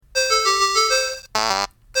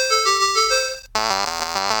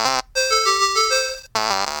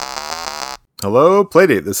Hello,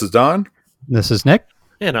 Playdate. This is Don. This is Nick.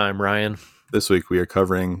 And I'm Ryan. This week we are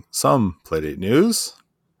covering some Playdate news.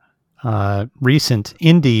 Recent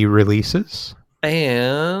indie releases.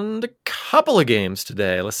 And a couple of games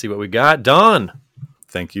today. Let's see what we got. Don.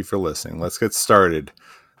 Thank you for listening. Let's get started.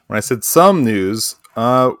 When I said some news,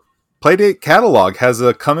 Playdate Catalog has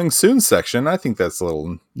a coming soon section. I think that's a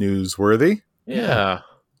little newsworthy. Yeah.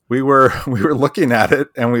 We were looking at it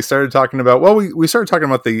and we started talking about, we started talking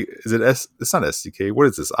about it's not SDK. What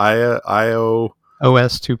is this? IO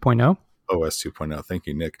OS 2.0. OS 2.0. Thank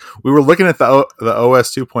you, Nick. We were looking at the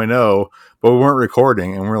OS 2.0, but we weren't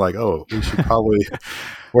recording, and we're like, oh, we should probably,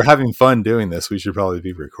 we're having fun doing this. We should probably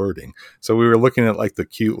be recording. So we were looking at like the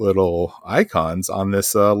cute little icons on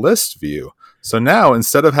this list view. So now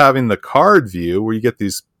instead of having the card view where you get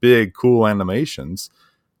these big cool animations,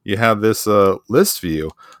 you have this list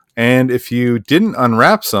view. And if you didn't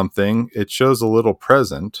unwrap something, it shows a little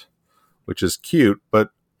present, which is cute, but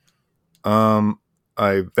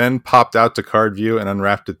I then popped out to card view and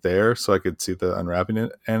unwrapped it there so I could see the unwrapping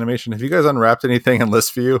animation. Have you guys unwrapped anything in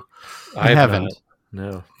list view? I haven't.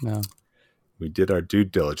 No. We did our due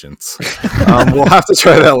diligence. We'll have to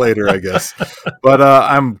try that later, I guess. But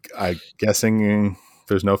I'm guessing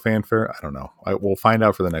there's no fanfare. I don't know. We'll find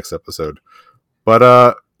out for the next episode.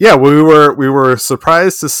 But yeah, we were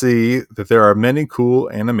surprised to see that there are many cool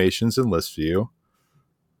animations in list view.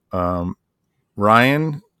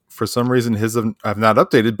 Ryan, for some reason, his I've not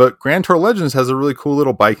updated, but Grand Tour Legends has a really cool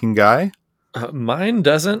little biking guy. Mine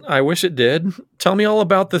doesn't. I wish it did. Tell me all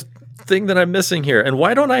about the thing that I'm missing here. And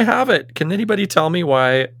why don't I have it? Can anybody tell me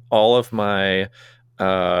why all of my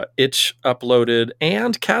itch uploaded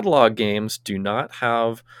and catalog games do not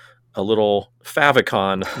have a little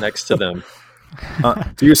favicon next to them?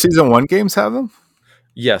 Do your Season 1 games have them?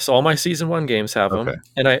 Yes, all my Season 1 games have them. Okay.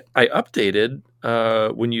 And I updated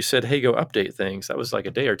when you said, hey, go update things. That was like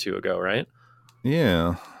a day or two ago, right?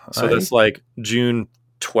 Yeah. So that's like June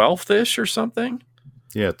 12th-ish or something?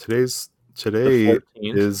 Yeah, today is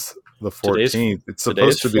the 14th. It's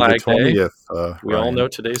supposed to be the 20th. We all know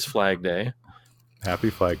today's Flag Day. Happy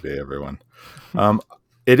Flag Day, everyone.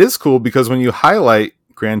 It is cool because when you highlight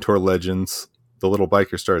Grand Tour Legends, the little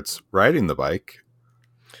biker starts riding the bike.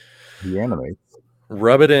 He animates.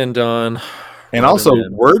 Rub it in, Don. And also,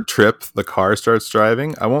 Word Trip, the car starts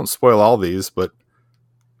driving. I won't spoil all these, but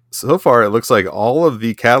so far it looks like all of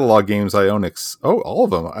the catalog games I own, all of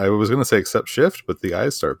them. I was going to say except Shift, but the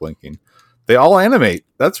eyes start blinking. They all animate.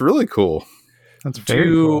 That's really cool. That's very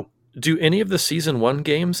cool. Do any of the Season 1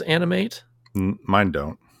 games animate? Mine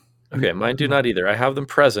don't. Okay, mine do not either. I have them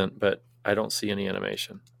present, but I don't see any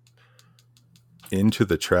animation. Into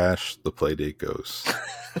the trash the Playdate goes.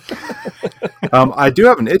 I do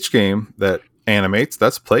have an itch game that animates.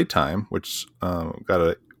 That's Playtime, which got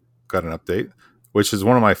an update, which is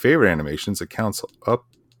one of my favorite animations. It counts up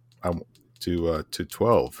to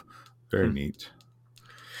 12. Very neat.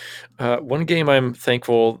 One game I'm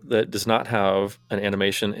thankful that does not have an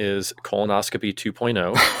animation is Colonoscopy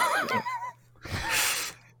 2.0.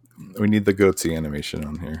 We need the Goatsy animation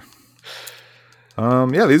on here.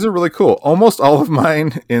 Yeah, these are really cool. Almost all of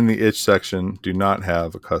mine in the itch section do not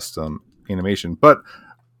have a custom animation, but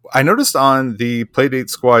I noticed on the Playdate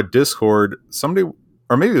Squad Discord, somebody,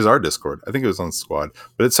 or maybe it was our Discord, I think it was on Squad,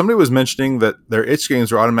 but somebody was mentioning that their itch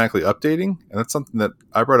games were automatically updating, and that's something that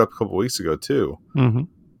I brought up a couple weeks ago too. Mm-hmm.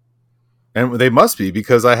 And they must be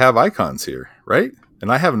because I have icons here, right?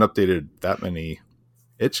 And I haven't updated that many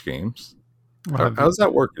itch games. How does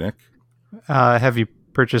that work, Nick? Have you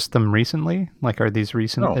purchased them recently? Like, are these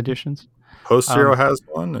recent additions? Post Zero has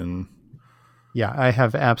one, and yeah, I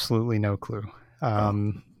have absolutely no clue.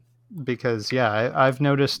 Because I've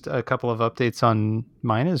noticed a couple of updates on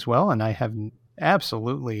mine as well, and I have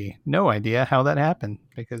absolutely no idea how that happened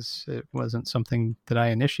because it wasn't something that I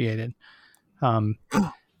initiated. I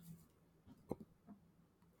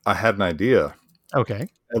had an idea. Okay.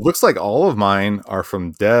 It looks like all of mine are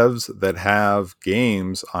from devs that have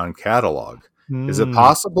games on catalog. Is it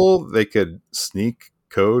possible they could sneak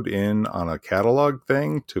code in on a catalog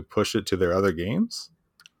thing to push it to their other games?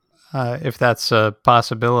 If that's a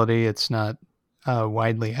possibility, it's not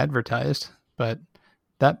widely advertised, but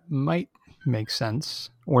that might make sense.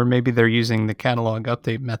 Or maybe they're using the catalog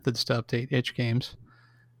update methods to update itch games.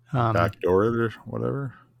 Backdoor it or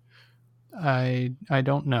whatever? I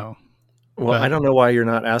don't know. Well, I don't know why you're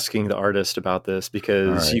not asking the artist about this,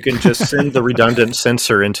 because you can just send the redundant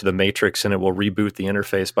sensor into the matrix and it will reboot the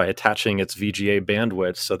interface by attaching its VGA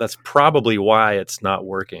bandwidth. So that's probably why it's not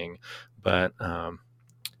working. But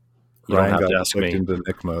you don't have to ask me. Into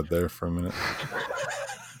Nick mode there for a minute.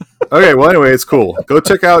 Okay, well, anyway, it's cool. Go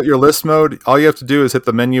check out your list mode. All you have to do is hit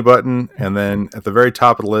the menu button, and then at the very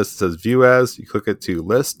top of the list it says View As. You click it to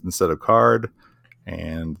List instead of Card,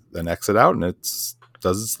 and then exit out, and it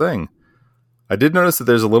does its thing. I did notice that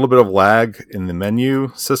there's a little bit of lag in the menu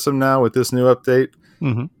system now with this new update.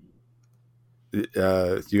 Mm-hmm.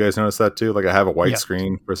 You guys notice that too? Like I have a white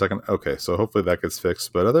screen for a second. Okay, so hopefully that gets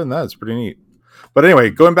fixed. But other than that, it's pretty neat. But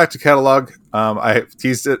anyway, going back to catalog, I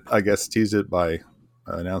teased it by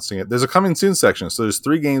announcing it. There's a coming soon section. So there's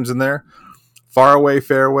 3 games in there: Faraway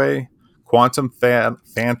Fairway, Quantum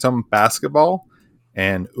Phantom Basketball,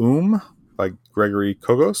 and by Gregory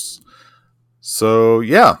Kogos. So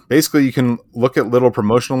yeah, basically you can look at little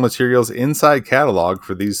promotional materials inside catalog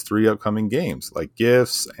for these 3 upcoming games, like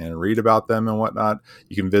GIFs, and read about them and whatnot.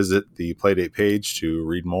 You can visit the Playdate page to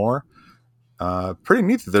read more. Pretty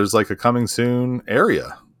neat that there's like a coming soon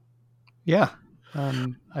area. Yeah,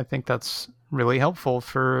 I think that's really helpful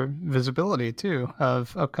for visibility too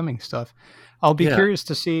of upcoming stuff. I'll be curious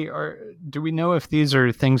to see, do we know if these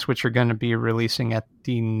are things which are going to be releasing at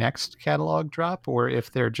the next catalog drop, or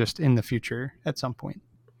if they're just in the future at some point?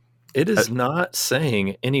 It is not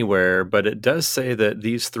saying anywhere, but it does say that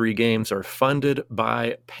these 3 games are funded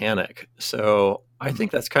by Panic. So I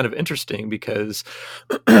think that's kind of interesting because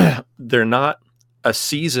they're not a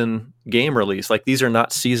season game release. Like these are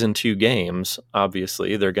not season 2 games.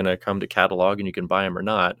 Obviously, they're going to come to catalog and you can buy them or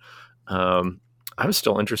not. I'm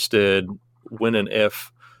still interested when and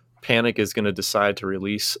if Panic is going to decide to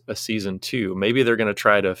release a season 2. Maybe they're going to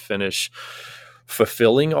try to finish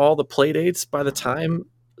fulfilling all the play dates by the time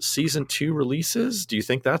season 2 releases. Do you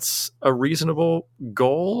think that's a reasonable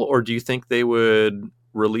goal, or do you think they would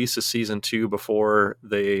release a season 2 before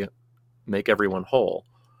they make everyone whole?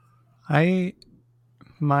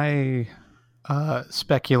 My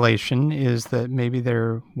speculation is that maybe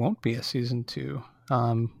there won't be a season 2.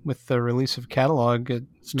 With the release of catalog,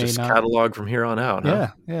 It's just catalog from here on out.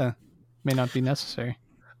 Yeah, may not be necessary.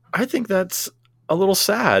 I think that's a little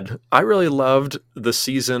sad. I really loved the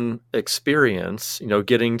season experience,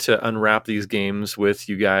 getting to unwrap these games with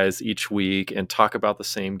you guys each week and talk about the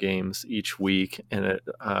same games each week. And it,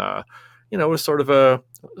 was sort of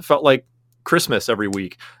felt like Christmas every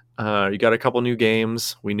week. You got a couple new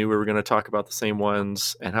games. We knew we were going to talk about the same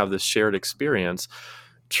ones and have this shared experience.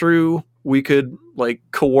 True, we could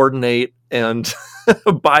coordinate and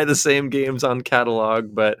buy the same games on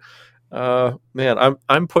catalog, but man,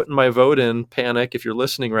 I'm putting my vote in. Panic, if you're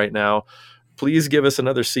listening right now, please give us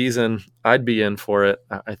another season. I'd be in for it.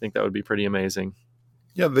 I think that would be pretty amazing.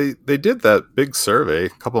 Yeah, they did that big survey a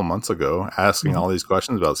couple of months ago asking all these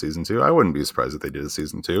questions about season 2. I wouldn't be surprised if they did a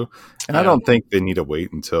season 2. And I don't think they need to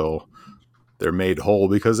wait until they're made whole,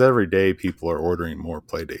 because every day people are ordering more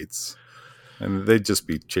play dates. And they'd just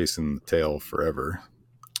be chasing the tail forever.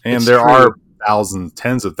 And there are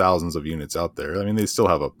tens of thousands of units out there. I mean, they still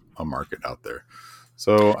have a market out there.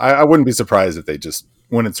 So I wouldn't be surprised if they just,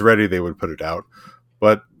 when it's ready, they would put it out.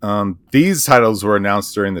 But these titles were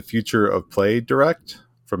announced during the Future of Play Direct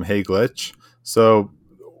from Hey Glitch. So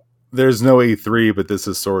there's no E3, but this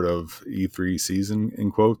is sort of E3 season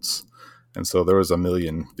in quotes. And so there was a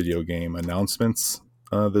million video game announcements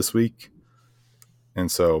this week. And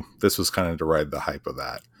so this was kind of to ride the hype of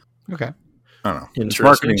that. Okay. I don't know.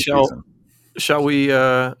 Interesting. Shall we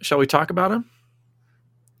talk about them?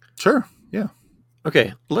 Sure. Yeah.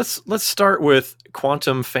 Okay. Let's start with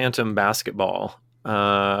Quantum Phantom Basketball.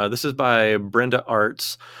 This is by Brenda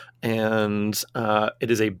Arts, and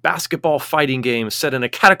it is a basketball fighting game set in a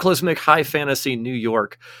cataclysmic high fantasy New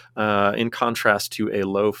York, in contrast to a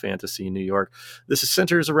low fantasy New York. This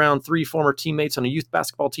centers around 3 former teammates on a youth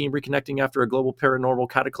basketball team reconnecting after a global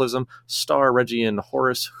paranormal cataclysm. Star, Reggie, and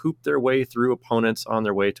Horace hoop their way through opponents on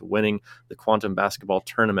their way to winning the Quantum Basketball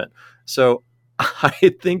Tournament. So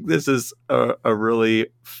I think this is a really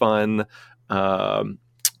fun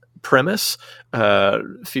premise.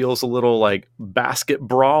 Feels a little like basket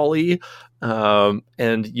brawly,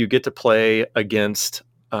 and you get to play against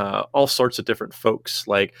all sorts of different folks,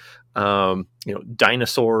 like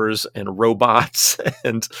dinosaurs and robots,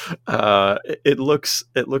 and it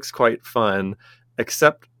looks quite fun.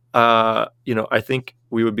 Except I think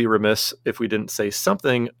we would be remiss if we didn't say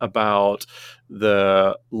something about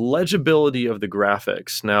the legibility of the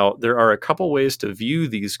graphics. Now, there are a couple ways to view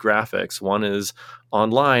these graphics. One is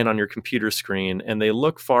online on your computer screen, and they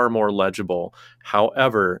look far more legible.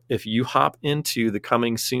 However, if you hop into the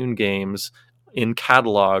coming soon games in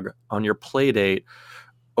catalog on your Playdate,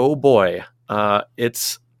 oh boy,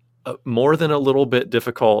 it's more than a little bit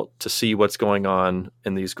difficult to see what's going on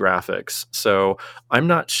in these graphics. So I'm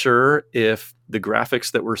not sure if the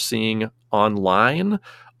graphics that we're seeing online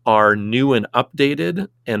are new and updated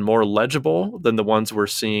and more legible than the ones we're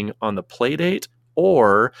seeing on the Playdate,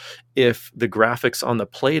 or if the graphics on the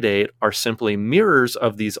Playdate are simply mirrors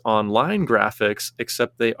of these online graphics,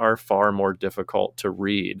 except they are far more difficult to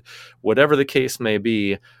read. Whatever the case may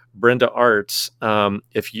be, Brenda Arts,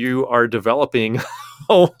 if you are developing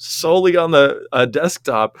solely on the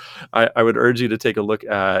desktop, I would urge you to take a look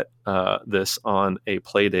at this on a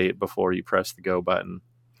Playdate before you press the go button.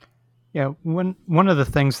 Yeah, one of the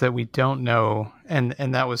things that we don't know, and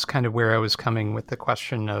that was kind of where I was coming with the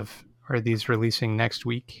question of, are these releasing next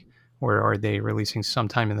week or are they releasing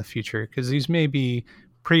sometime in the future? Because these may be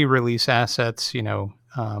pre-release assets,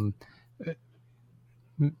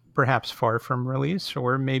 perhaps far from release,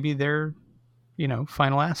 or maybe they're,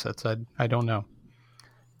 final assets. I don't know.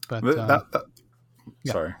 But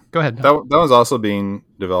yeah. Sorry, go ahead. That was also being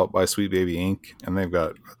developed by Sweet Baby Inc., and they've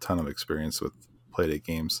got a ton of experience with Playdate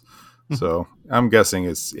games. So I'm guessing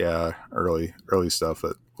it's early stuff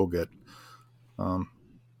that we'll get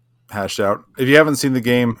hashed out. If you haven't seen the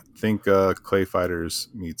game, think Clay Fighters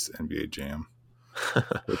meets NBA Jam,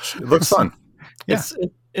 which it looks fun. Yeah. It's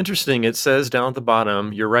interesting. It says down at the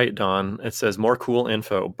bottom, you're right, Don. It says more cool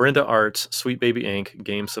info. Brenda Arts, Sweet Baby Inc.,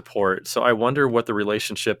 game support. So I wonder what the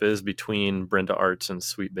relationship is between Brenda Arts and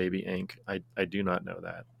Sweet Baby Inc. I do not know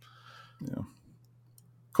that. Yeah.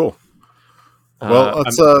 Cool. Well,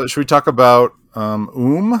 let's. Should we talk about by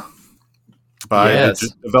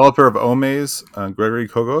the developer of Omaze, Gregory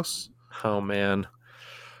Kogos? Oh man,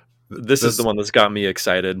 this is the one that's got me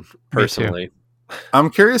excited personally. I'm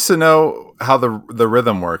curious to know how the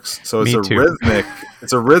rhythm works. So it's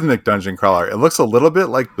a rhythmic dungeon crawler. It looks a little bit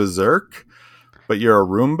like Berserk, but you're a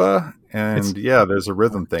Roomba, and there's a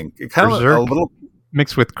rhythm thing. It kind of a little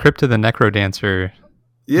mixed with Crypta the Necrodancer.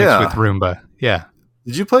 Yeah, mixed with Roomba. Yeah.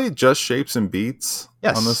 Did you play Just Shapes and Beats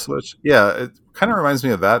on the Switch? Yeah, it kind of reminds me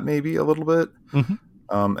of that maybe a little bit. Mm-hmm.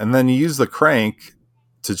 And then you use the crank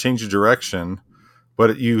to change your direction,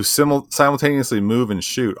 but you simultaneously move and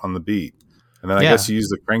shoot on the beat. And then I guess you use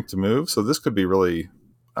the crank to move. So this could be really,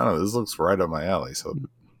 I don't know, this looks right up my alley. So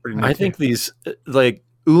pretty neat. I think these,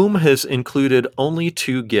 has included only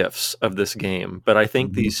 2 GIFs of this game, but I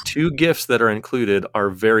think these 2 GIFs that are included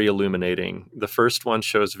are very illuminating. The first one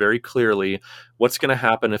shows very clearly what's going to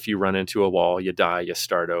happen if you run into a wall, you die, you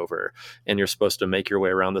start over, and you're supposed to make your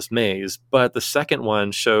way around this maze. But the second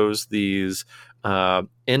one shows these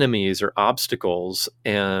enemies or obstacles,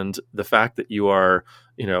 and the fact that you are,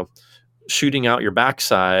 shooting out your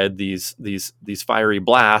backside, these fiery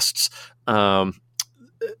blasts.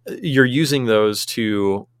 You're using those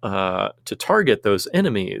to target those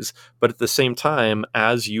enemies, but at the same time,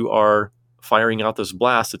 as you are firing out those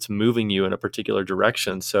blasts, it's moving you in a particular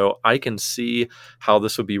direction. So I can see how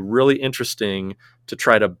this would be really interesting to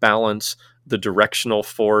try to balance the directional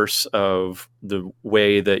force of the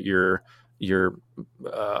way that your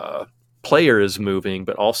player is moving,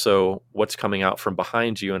 but also what's coming out from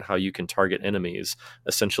behind you and how you can target enemies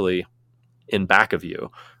essentially in back of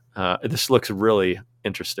you. This looks really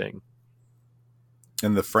interesting.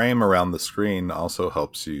 And the frame around the screen also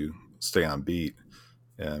helps you stay on beat.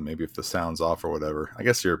 Maybe if the sound's off or whatever. I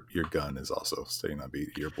guess your gun is also staying on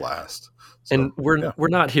beat, your blast. So, and we're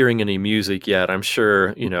not hearing any music yet. I'm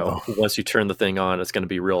sure, once you turn the thing on, it's going to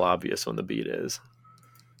be real obvious when the beat is.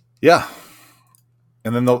 Yeah.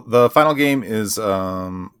 And then the final game is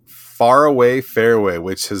Faraway Fairway,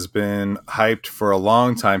 which has been hyped for a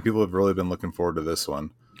long time. People have really been looking forward to this one.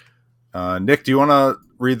 Nick, do you want to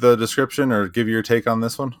read the description or give your take on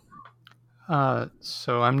this one?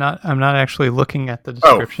 So I'm not actually looking at the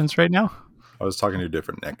descriptions right now. I was talking to a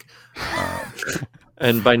different Nick.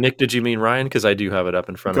 And by Nick, did you mean Ryan? Because I do have it up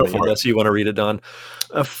in front of me. Unless you want to read it, Don.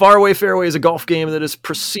 Faraway Fairway is a golf game that is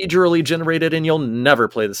procedurally generated, and you'll never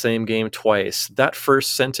play the same game twice. That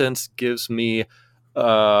first sentence gives me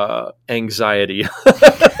anxiety.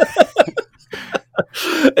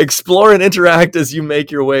 Explore and interact as you make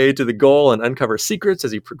your way to the goal and uncover secrets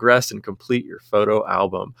as you progress and complete your photo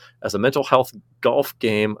album. As a mental health golf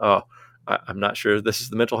game, I'm not sure this is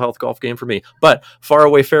the mental health golf game for me, but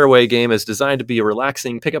Faraway Fairway game is designed to be a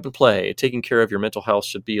relaxing pick up and play. Taking care of your mental health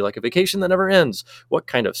should be like a vacation that never ends. What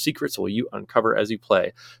kind of secrets will you uncover as you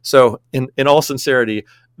play? So in all sincerity,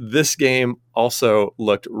 this game also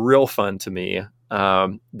looked real fun to me.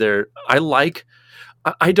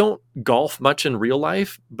 I don't golf much in real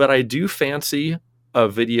life, but I do fancy a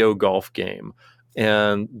video golf game.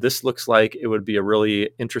 And this looks like it would be a really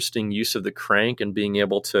interesting use of the crank and being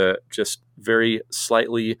able to just very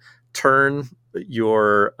slightly turn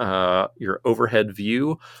your overhead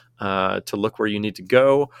view to look where you need to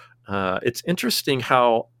go. It's interesting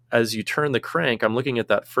how as you turn the crank, I'm looking at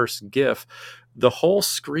that first GIF, the whole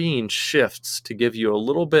screen shifts to give you a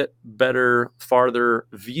little bit better, farther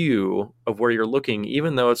view of where you're looking,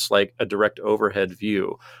 even though it's like a direct overhead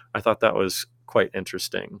view. I thought that was quite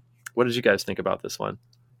interesting. What did you guys think about this one?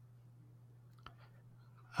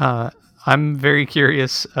 I'm very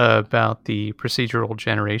curious about the procedural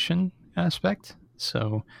generation aspect.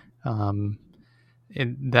 So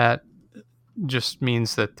that just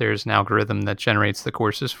means that there's an algorithm that generates the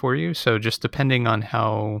courses for you. So just depending on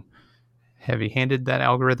how heavy-handed that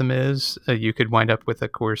algorithm is, you could wind up with a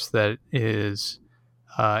course that is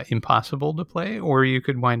impossible to play, or you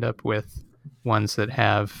could wind up with ones that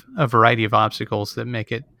have a variety of obstacles that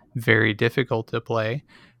make it very difficult to play.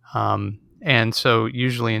 And so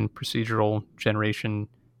usually in procedural generation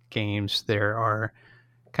games, there are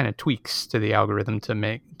kind of tweaks to the algorithm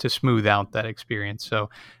to smooth out that experience. So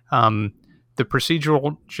the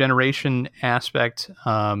procedural generation aspect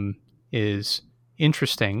is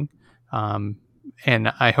interesting,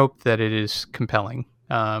 and I hope that it is compelling.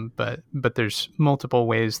 But there's multiple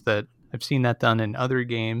ways that I've seen that done in other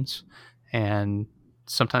games, and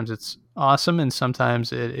sometimes it's awesome, and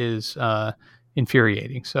sometimes it is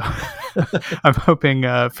infuriating. So I'm hoping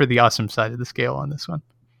for the awesome side of the scale on this one.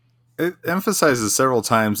 It emphasizes several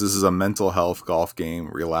times this is a mental health golf game,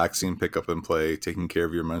 relaxing, pick up and play, taking care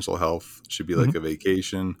of your mental health. Should be like a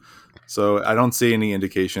vacation. So I don't see any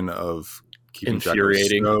indication of keeping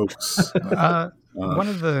infuriating track of strokes. One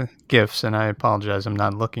of the GIFs, and I apologize, I'm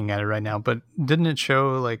not looking at it right now, but didn't it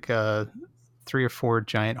show like 3 or 4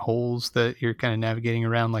 giant holes that you're kind of navigating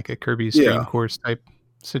around, like a Kirby's Dream Course type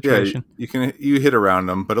situation? Yeah, you hit around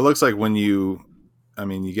them, but it looks like when you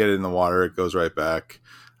get it in the water, it goes right back.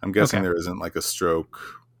 I'm guessing there isn't like a stroke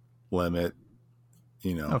limit,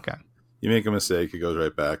 Okay. You make a mistake, it goes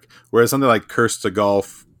right back. Whereas something like Curse to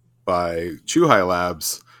Golf by Chuhai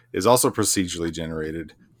Labs is also procedurally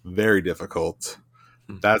generated, very difficult.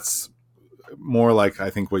 That's more like, I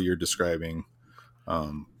think, what you're describing.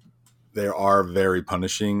 They are very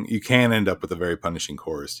punishing. You can end up with a very punishing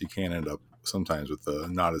course. You can end up sometimes with a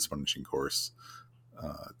not as punishing course.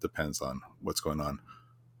 Depends on what's going on.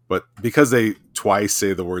 But because they twice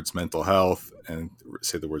say the words mental health and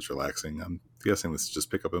say the words relaxing, I'm guessing this is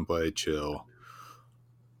just pick up and play, chill,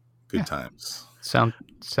 good times.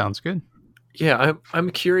 Sounds good. Yeah, I'm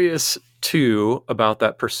curious too about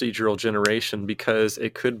that procedural generation, because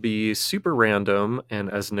it could be super random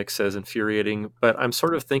and, as Nick says, infuriating. But I'm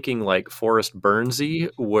sort of thinking like Forrest Burnsy,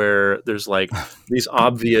 where there's like these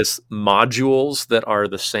obvious modules that are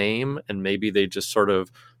the same, and maybe they just sort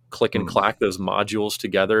of click and clack those modules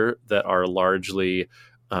together that are largely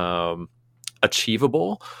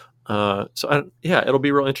achievable. It'll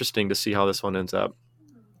be real interesting to see how this one ends up.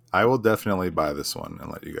 I will definitely buy this one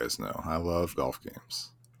and let you guys know. I love golf games.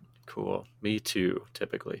 Cool. Me too,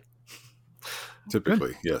 typically.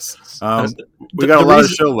 Typically, yes. We got a lot of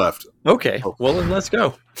show left. Okay, well then let's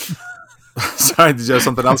go. Sorry, did you have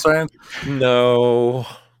something else, Ryan? No.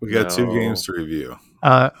 We got 2 games to review.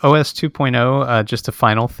 OS 2.0, just a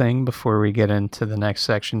final thing before we get into the next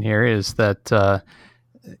section here, is that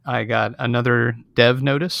I got another dev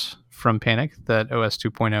notice from Panic that OS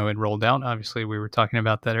 2.0 had rolled out. Obviously, we were talking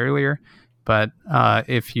about that earlier. But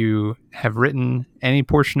if you have written any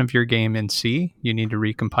portion of your game in C, you need to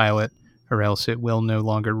recompile it, or else it will no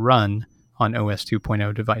longer run on OS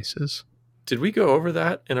 2.0 devices. Did we go over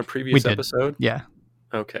that in a previous episode? Yeah.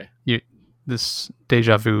 Okay. This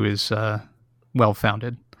deja vu is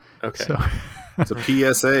well-founded. Okay. So. It's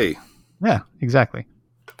a PSA. Yeah, exactly.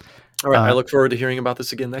 All right. I look forward to hearing about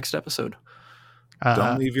this again next episode.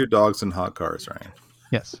 Don't leave your dogs in hot cars, Ryan.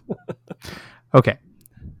 Yes. Okay.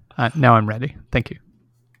 Now I'm ready. Thank you.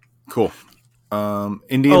 Cool. Indie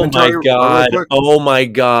inventory. Oh my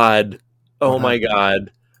god.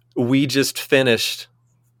 We just finished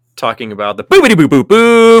talking about the boopity boop boop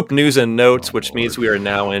boop news and notes, which means we are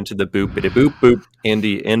now into the boopity boop boop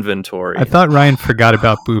indie inventory. I thought Ryan forgot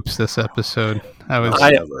about boops this episode.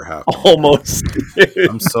 I almost did.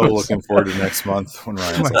 I'm so looking forward to next month when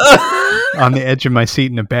Ryan's on the edge of my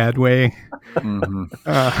seat in a bad way.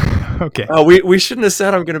 Mm-hmm. Okay. We shouldn't have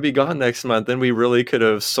said I'm going to be gone next month. Then we really could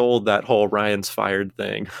have sold that whole Ryan's fired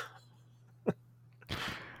thing.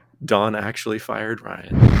 Don actually fired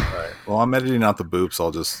Ryan. All right. Well, I'm editing out the boops.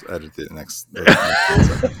 I'll just edit it next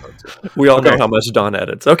episode. We all know how much Don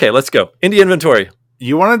edits. Okay, let's go. Indie inventory.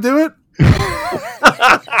 You want to do it?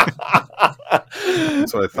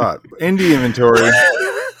 That's what I thought. Indie inventory.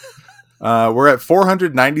 We're at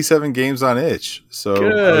 497 games on itch. So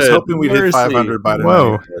I was hoping we'd hit 500 by tonight.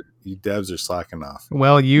 Whoa. You devs are slacking off.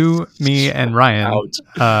 Well, you, me, and Ryan Out.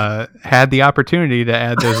 had the opportunity to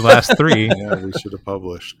add those last 3. Yeah, we should have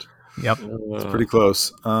published. Yep. It's pretty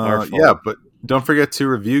close. Our fault. Yeah, but don't forget to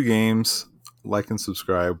review games, like and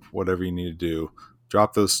subscribe, whatever you need to do.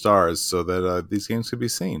 Drop those stars so that these games can be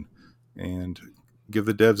seen, and give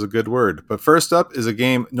the devs a good word. But first up is a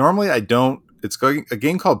game. Normally, I don't. It's a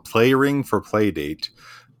game called Playring for Playdate.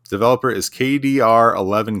 Developer is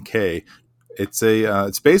KDR11K.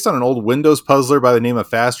 It's based on an old Windows puzzler by the name of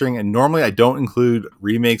Fastring, and normally I don't include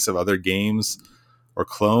remakes of other games or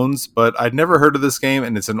clones, but I'd never heard of this game,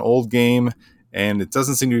 and it's an old game, and it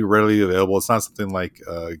doesn't seem to be readily available. It's not something like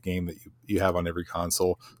a game that you have on every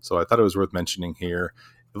console, so I thought it was worth mentioning here.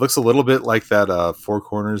 It looks a little bit like that Four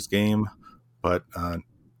Corners game, but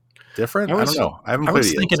different. I don't know. I haven't played it yet. I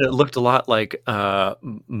was thinking it looked a lot like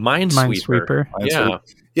Minesweeper.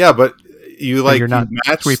 Yeah, but you're not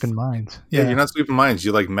match sweeping mines. Yeah, you're not sweeping mines.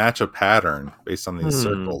 You match a pattern based on these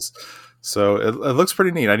circles. So it looks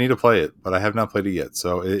pretty neat. I need to play it, but I have not played it yet.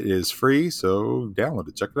 So it is free. So download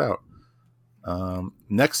it. Check it out.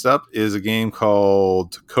 Next up is a game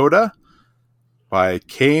called Coda by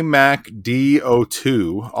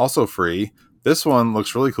KMacD02, also free. This one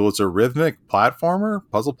looks really cool. It's a rhythmic puzzle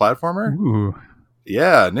platformer. Ooh.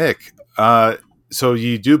 Yeah, Nick. So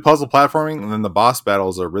you do puzzle platforming, and then the boss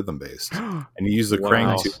battles are rhythm based, and you use the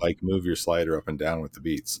crank to move your slider up and down with the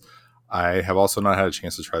beats. I have also not had a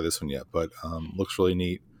chance to try this one yet, but looks really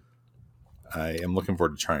neat. I am looking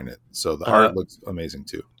forward to trying it. So the art looks amazing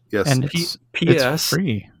too. Yes. And it's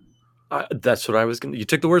free. That's what I was going to... You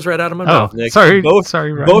took the words right out of my mouth, Nick. Sorry,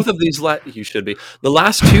 Ryan. Both of these... You should be. The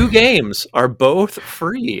last 2 games are both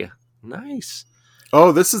free. Nice.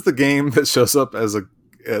 Oh, this is the game that shows up as a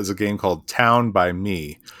game called Town by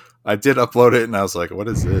Me. I did upload it, and I was like, what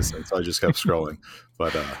is this? And so I just kept scrolling.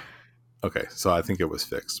 But, okay, so I think it was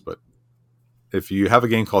fixed. But if you have a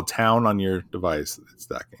game called Town on your device, it's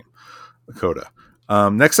that game. Coda.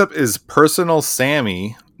 Next up is Personal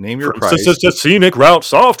Sammy. Name your price. This is Scenic Route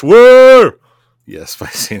Software. Yes, by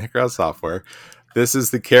Scenic Route Software. This is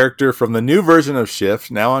the character from the new version of Shift,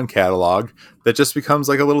 now on catalog, that just becomes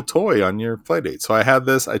like a little toy on your Playdate. So I had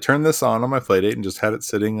this. I turned this on my Playdate and just had it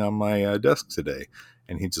sitting on my desk today.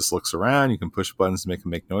 And he just looks around. You can push buttons to make him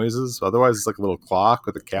make noises. Otherwise, it's like a little clock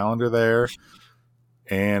with a calendar there.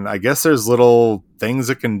 And I guess there's little things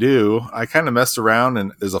it can do. I kind of messed around,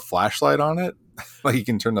 and there's a flashlight on it. Like you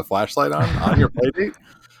can turn the flashlight on your Playdate.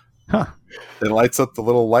 Huh. It lights up the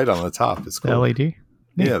little light on the top. It's cool. The LED?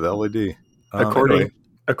 Yeah, the LED.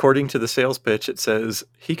 According to the sales pitch, it says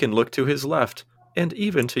he can look to his left and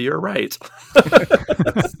even to your right.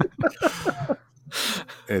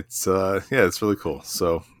 It's really cool.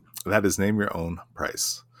 So that is Name Your Own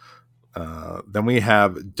Price. Then we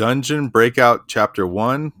have Dungeon Breakout Chapter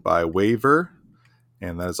 1 by Waver,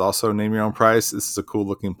 and that is also Name Your Own Price. This is a cool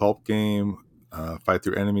looking pulp game. Fight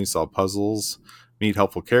through enemies, solve puzzles, meet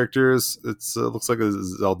helpful characters. It looks like a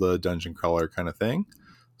Zelda dungeon crawler kind of thing.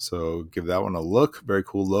 So give that one a look. Very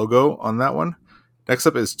cool logo on that one. Next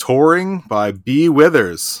up is Touring by B.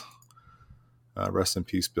 Withers. Rest in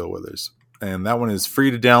peace, Bill Withers. And that one is free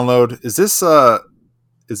to download. Is this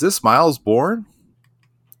Miles Born?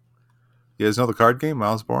 You guys know the card game,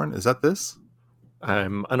 Miles Born? Is that this?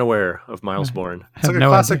 I'm unaware of Miles Born. It's like a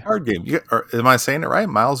classic card game. Am I saying it right?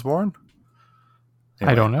 Miles Born?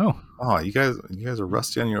 Anyway. I don't know. Oh, you guys are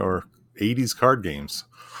rusty on your 80s card games.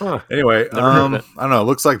 Huh. Anyway, I don't know. It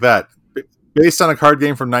looks like that. Based on a card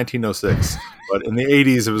game from 1906. But in the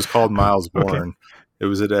 80s, it was called Miles Born. Okay. It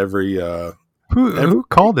was at every who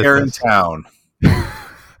called it in town. I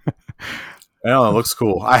don't know. It looks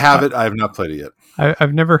cool. I have it. I have not played it yet.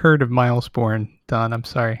 I've never heard of Miles Born, Don. I'm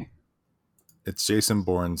sorry. It's Jason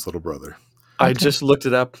Bourne's little brother. I just looked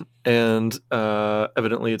it up, and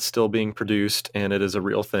evidently it's still being produced, and it is a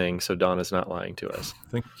real thing, so Don is not lying to us.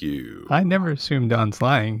 Thank you. I never assumed Don's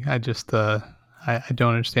lying. I just I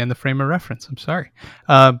don't understand the frame of reference. I'm sorry.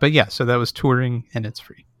 But yeah, so that was Touring, and it's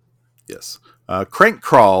free. Yes. Crank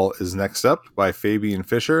Crawl is next up by Fabian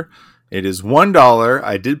Fisher. It is $1.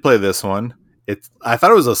 I did play this one. I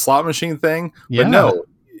thought it was a slot machine thing, but no,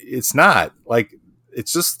 it's not. Like,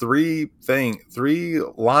 it's just three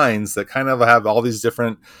lines that kind of have all these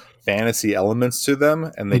different fantasy elements to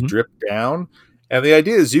them, and they drip down. And the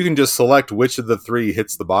idea is you can just select which of the 3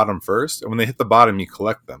 hits the bottom first, and when they hit the bottom, you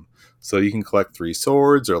collect them. So you can collect 3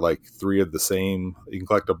 swords, or like 3 of the same. You can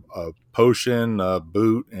collect a potion, a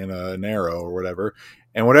boot, and an arrow, or whatever.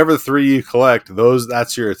 And whatever 3 you collect,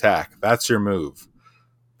 that's your attack. That's your move.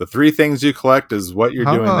 The 3 things you collect is what you're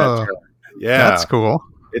doing that turn. Yeah, that's cool.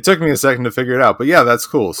 It took me a second to figure it out, but yeah, that's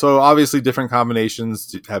cool. So obviously different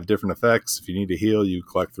combinations have different effects. If you need to heal, you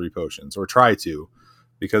collect 3 potions or try to,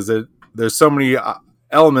 because there's so many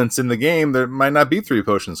elements in the game. There might not be 3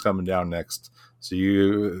 potions coming down next. So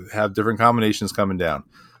you have different combinations coming down.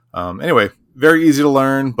 Anyway, very easy to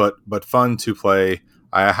learn, but fun to play.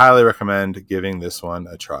 I highly recommend giving this one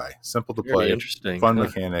a try. Simple to play, interesting. Fun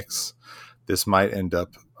mechanics. This might end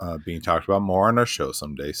up being talked about more on our show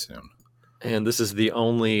someday soon. And this is the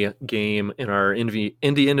only game in our indie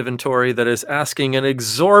inventory that is asking an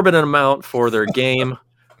exorbitant amount for their game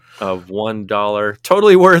of $1.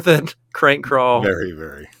 Totally worth it. Crank Crawl. Very,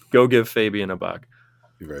 very. Go give Fabian a buck.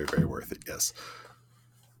 Very, very worth it, yes.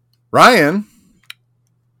 Ryan.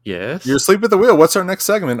 Yes? You're asleep at the wheel. What's our next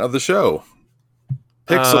segment of the show?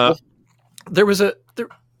 Pixel. There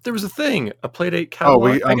was a thing, a Playdate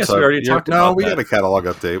catalog. I guess we already talked about No, we that. got a catalog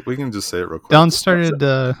update. We can just say it real quick. Don started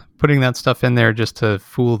putting that stuff in there just to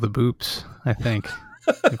fool the boops, I think.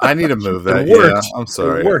 I need to move that. It worked. Yeah, I'm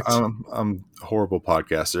sorry. It worked. I'm a horrible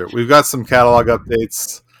podcaster. We've got some catalog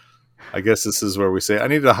updates. I guess this is where we say I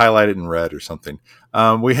need to highlight it in red or something.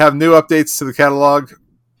 We have new updates to the catalog.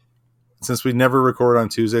 Since we never record on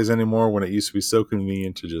Tuesdays anymore, when it used to be so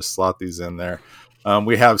convenient to just slot these in there.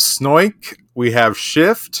 We have Snoik. We have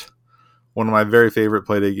Shift, one of my very favorite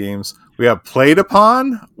Playdate games. We have Played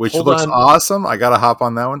Upon, which looks awesome. I got to hop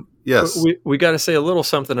on that one. Yes. We got to say a little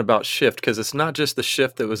something about Shift, because it's not just the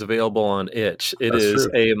Shift that was available on itch. It That's is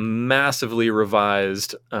true. a massively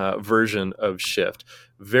revised version of Shift.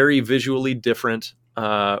 Very visually different.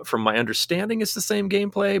 From my understanding, it's the same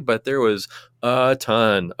gameplay, but there was a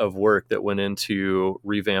ton of work that went into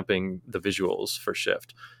revamping the visuals for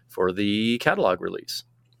Shift for the catalog release.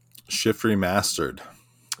 Shift Remastered.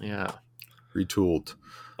 Yeah. Retooled.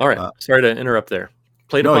 All right. Sorry to interrupt there.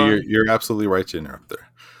 You're absolutely right to interrupt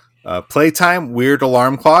there. Playtime Weird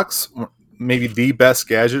Alarm Clocks. Maybe the best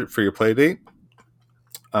gadget for your Playdate.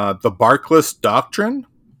 The Barkless Doctrine.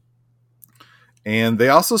 And they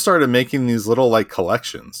also started making these little like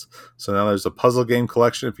collections. So now there's a puzzle game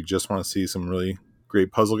collection if you just want to see some really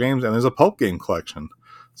great puzzle games. And there's a pulp game collection.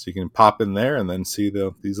 So you can pop in there and then see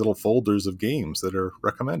these little folders of games that are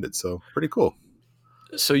recommended. So pretty cool.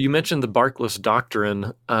 So you mentioned the Barkless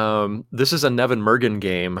Doctrine. This is a Nevin Mergen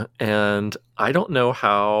game, and I don't know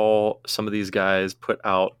how some of these guys put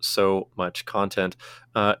out so much content.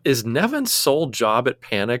 Is Nevin's sole job at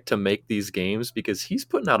Panic to make these games? Because he's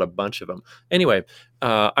putting out a bunch of them. Anyway,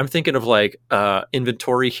 I'm thinking of like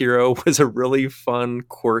Inventory Hero was a really fun,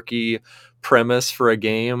 quirky premise for a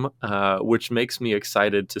game, which makes me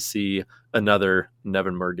excited to see another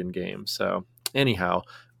Nevin Mergen game. So anyhow,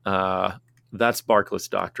 that's Barkless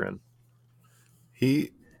Doctrine.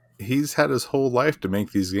 He's had his whole life to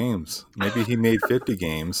make these games. Maybe he made 50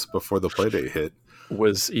 games before the Playdate hit.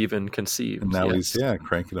 Was even conceived. And now he's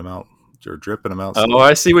cranking them out or dripping them out. Oh,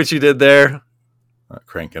 I see what you did there.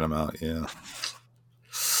 Cranking them out, yeah.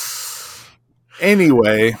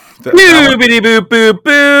 Anyway, boopity boop boop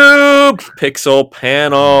boop. Pixel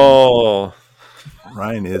panel.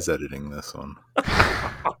 Ryan is editing this one.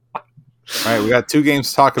 All right, we got 2 games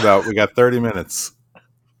to talk about. We got 30 minutes.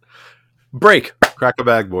 Break. Crack a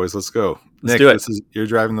bag, boys. Let's go. Let's Nick, do it. You're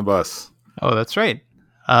driving the bus. Oh, that's right.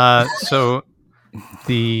 So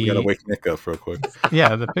We got to wake Nick up real quick.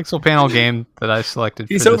 Yeah, the Pixel Panel game that I selected.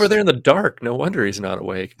 He's over there in the dark. No wonder he's not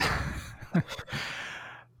awake.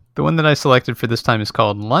 The one that I selected for this time is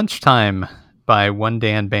called Lunchtime by One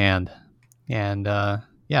Dan Band. And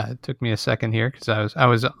it took me a second here because I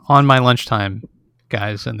was on my lunchtime,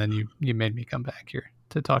 guys, and then you made me come back here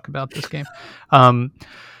to talk about this game.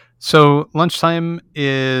 So Lunchtime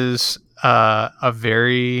is a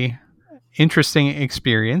very interesting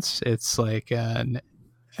experience. It's like an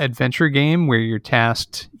adventure game where you're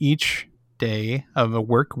tasked each day of a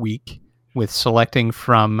work week with selecting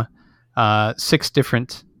from 6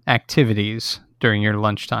 different activities during your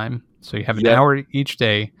lunchtime. So you have an hour each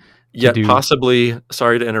day. Possibly,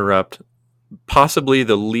 sorry to interrupt, possibly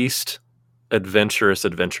the least adventurous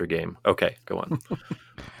adventure game. Okay, go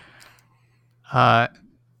on.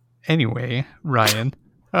 Anyway, Ryan.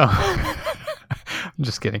 Oh, I'm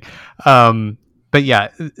just kidding. But yeah,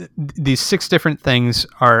 these 6 different things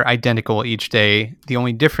are identical each day. The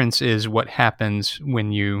only difference is what happens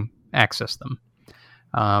when you access them.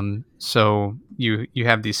 So you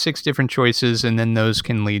have these 6 different choices, and then those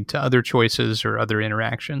can lead to other choices or other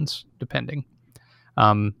interactions, depending.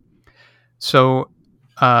 So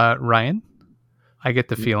Ryan, I get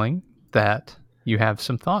the feeling that you have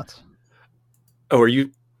some thoughts. Oh, are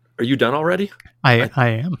you done already? I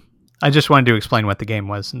am. I just wanted to explain what the game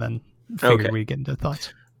was, and then figured we'd get into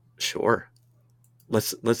thoughts. Sure.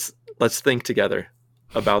 let's think together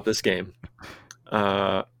about this game.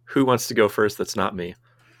 Who wants to go first? That's not me.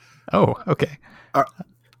 Oh, okay. Uh,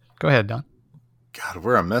 Go ahead, Don. God,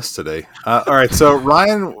 we're a mess today. All right, so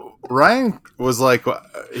Ryan was like,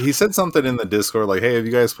 he said something in the Discord like, "Hey, have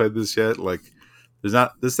you guys played this yet?" Like,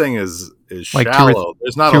 this thing is Like shallow.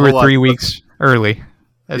 There's not a 2 whole or lot 3 of- weeks early,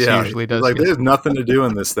 as Yeah, usually he's does. like, get. there's nothing to do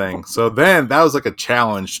in this thing. So then that was like a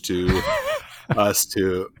challenge to us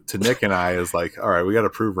to Nick and I, is like, all right, we got to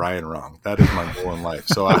prove Ryan wrong. That is my goal in life.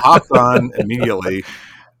 So I hopped on immediately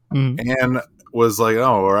and was like,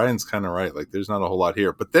 oh, Ryan's kind of right. Like, there's not a whole lot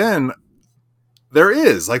here. But then there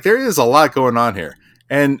is a lot going on here.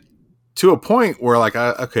 And to a point where like,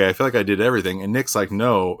 I feel like I did everything. And Nick's like,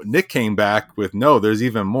 no. Nick came back with, no, there's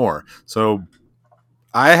even more. So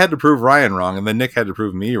I had to prove Ryan wrong, and then Nick had to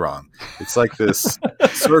prove me wrong. It's like this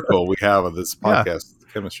circle we have of this podcast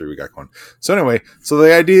chemistry we got going. So anyway, so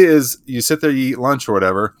the idea is you sit there, you eat lunch or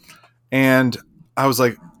whatever, and I was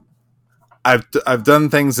like, I've done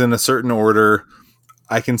things in a certain order.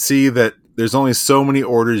 I can see that there's only so many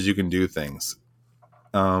orders you can do things.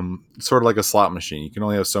 Sort of like a slot machine. You can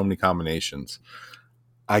only have so many combinations.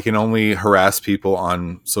 I can only harass people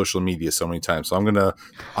on social media so many times. So I'm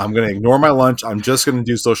gonna ignore my lunch. I'm just gonna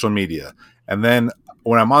do social media, and then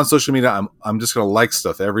when I'm on social media, I'm just gonna like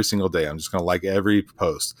stuff every single day. I'm just gonna like every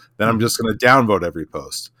post. Then I'm just gonna downvote every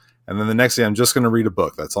post, and then the next day I'm just gonna read a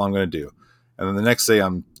book. That's all I'm gonna do. And then the next day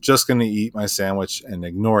I'm just gonna eat my sandwich and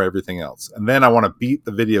ignore everything else. And then I want to beat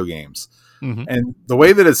the video games. Mm-hmm. And the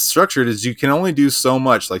way that it's structured is you can only do so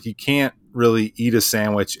much. Like, you can't really eat a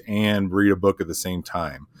sandwich and read a book at the same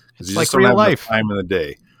time. It's like real life. Time in the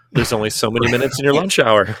day. There's only so many minutes in your lunch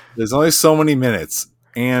hour. There's only so many minutes.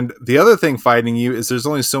 And the other thing fighting you is there's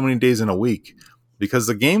only so many days in a week, because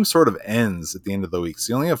the game sort of ends at the end of the week.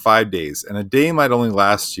 So you only have 5 days, and a day might only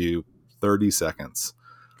last you 30 seconds.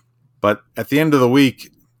 But at the end of the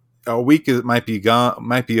week, a week might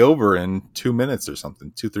be over in 2 minutes or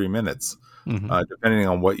something, 2-3 minutes. Mm-hmm. Depending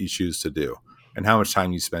on what you choose to do and how much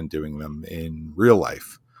time you spend doing them in real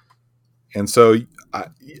life. And so you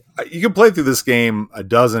can play through this game a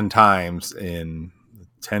dozen times in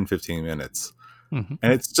 10-15 minutes. Mm-hmm.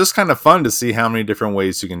 And it's just kind of fun to see how many different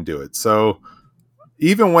ways you can do it. So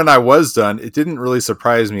even when I was done, it didn't really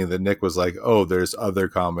surprise me that Nick was like, oh, there's other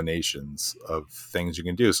combinations of things you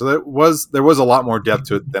can do. So there was a lot more depth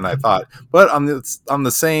to it than I thought. But on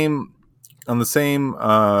the same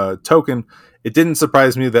token, it didn't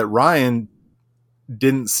surprise me that Ryan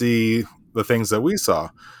didn't see the things that we saw,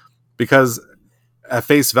 because at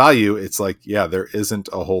face value, it's like, yeah, there isn't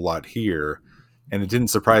a whole lot here. And it didn't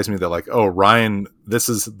surprise me that, like, oh, Ryan, this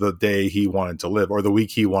is the day he wanted to live, or the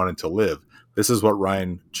week he wanted to live. This is what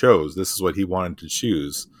Ryan chose. This is what he wanted to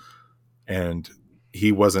choose. And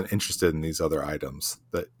he wasn't interested in these other items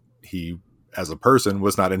that he, as a person,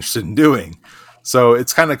 was not interested in doing. So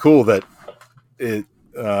it's kind of cool that it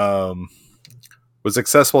was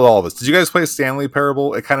accessible to all of us. Did you guys play Stanley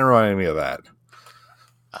Parable? It kind of reminded me of that.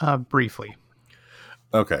 Briefly.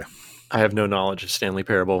 Okay. I have no knowledge of Stanley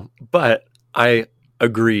Parable, but I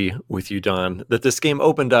agree with you, Don, that this game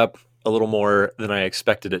opened up a little more than I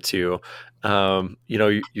expected it to.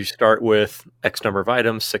 You start with X number of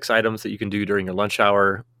items, 6 items that you can do during your lunch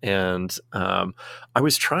hour. And I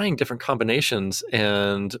was trying different combinations.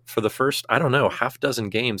 And for the first, half dozen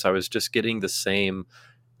games, I was just getting the same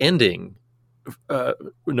ending.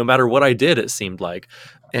 No matter what I did, it seemed like.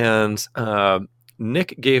 And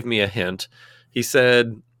Nick gave me a hint. He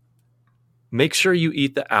said, make sure you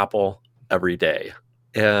eat the apple every day.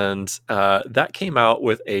 And that came out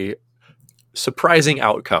with a surprising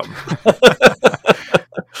outcome.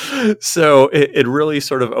 So it really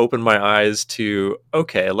sort of opened my eyes to,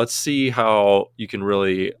 okay, let's see how you can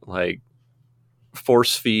really like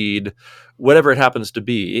force feed whatever it happens to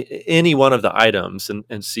be, any one of the items,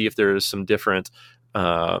 and see if there's some different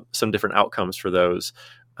outcomes for those.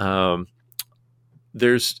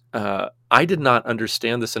 I did not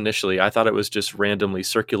understand this initially. I thought it was just randomly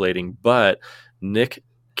circulating, but Nick,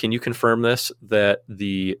 can you confirm this, that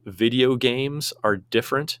the video games are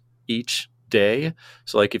different each day?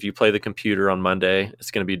 So like if you play the computer on Monday, it's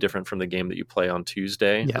going to be different from the game that you play on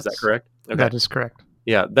Tuesday. Yes, is that correct? Okay. That is correct.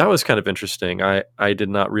 Yeah, that was kind of interesting. I did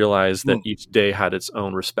not realize that each day had its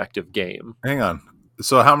own respective game. Hang on.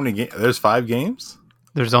 So how many games? There's 5 games?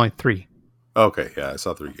 There's only 3. Okay, yeah, I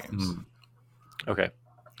saw 3 games. Okay.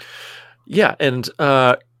 Yeah, and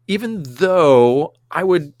even though I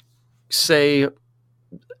would say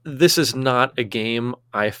this is not a game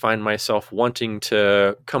I find myself wanting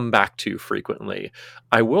to come back to frequently,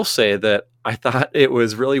 I will say that I thought it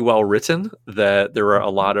was really well written, that there were a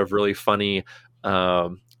lot of really funny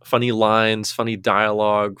funny lines, funny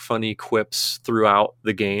dialogue, funny quips throughout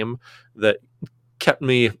the game that kept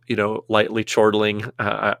me, lightly chortling.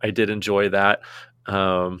 I did enjoy that.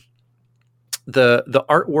 The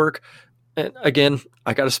artwork, and again,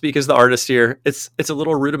 I got to speak as the artist here. It's a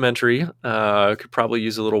little rudimentary. Could probably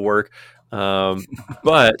use a little work,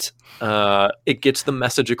 but it gets the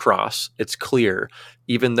message across. It's clear,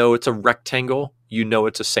 even though it's a rectangle.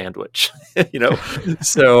 It's a sandwich.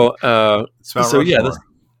 So yeah,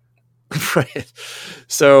 right.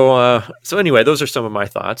 So anyway, those are some of my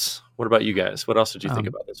thoughts. What about you guys? What else did you think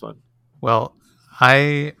about this one? Well,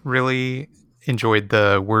 I really enjoyed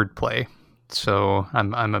the wordplay. So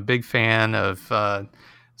I'm a big fan of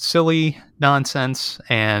silly nonsense,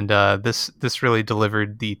 and this really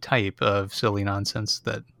delivered the type of silly nonsense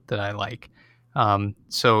that I like.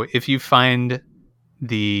 So if you find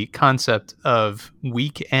the concept of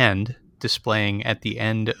weekend displaying at the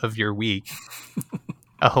end of your week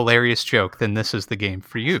a hilarious joke, then this is the game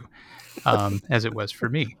for you, as it was for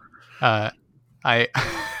me. I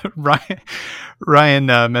Ryan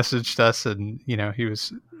messaged us, and he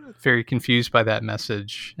was very confused by that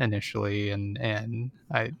message initially, and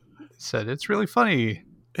I said it's really funny.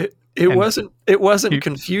 It wasn't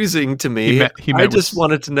confusing to me. I just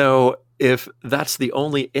wanted to know if that's the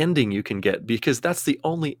only ending you can get, because that's the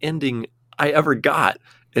only ending I ever got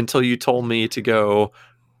until you told me to go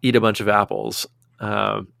eat a bunch of apples.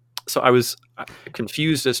 So I was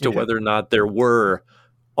confused as to whether or not there were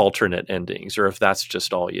alternate endings, or if that's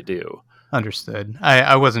just all you do. Understood.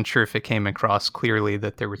 I wasn't sure if it came across clearly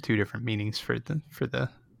that there were two different meanings for the.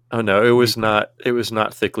 Oh no, it was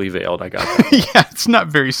not thickly veiled. I got that. Yeah, it's not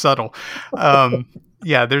very subtle.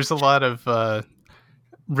 Yeah, there's a lot of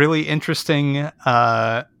really interesting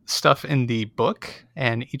stuff in the book,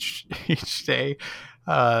 and each day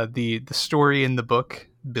the story in the book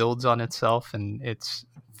builds on itself, and it's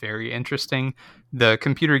very interesting. The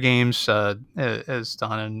computer games, as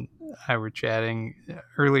Don and I were chatting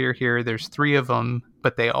earlier here, there's 3 of them,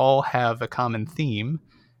 but they all have a common theme,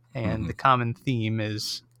 and the common theme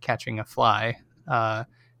is catching a fly.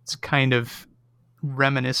 It's kind of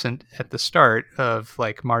reminiscent at the start of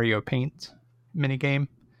like Mario Paint minigame.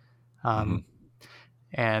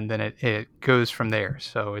 And then it goes from there.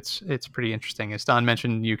 So it's pretty interesting. As Don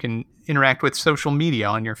mentioned, you can interact with social media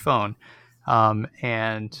on your phone.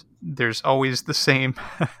 And there's always the same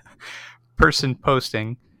person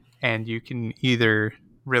posting, and you can either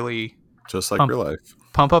really just like real life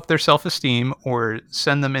pump up their self-esteem or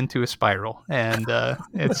send them into a spiral. And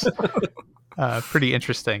it's pretty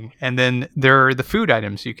interesting. And then there are the food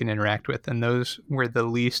items you can interact with, and those were the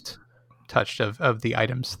least touched of the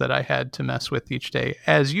items that I had to mess with each day,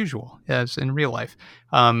 as usual, as in real life.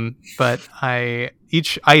 But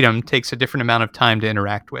each item takes a different amount of time to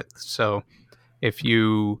interact with. So if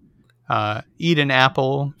you eat an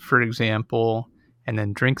apple, for example, and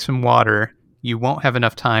then drink some water, you won't have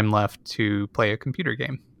enough time left to play a computer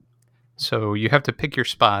game. So you have to pick your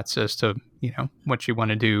spots as to what you want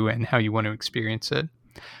to do and how you want to experience it.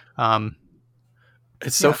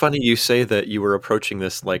 It's so funny you say that you were approaching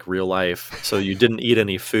this like real life, so you didn't eat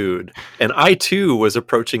any food. And I too was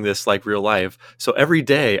approaching this like real life. So every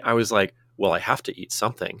day I was like, well, I have to eat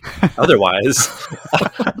something. Otherwise,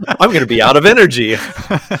 I'm going to be out of energy.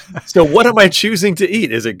 So what am I choosing to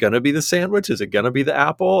eat? Is it going to be the sandwich? Is it going to be the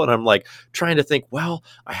apple? And I'm like trying to think, well,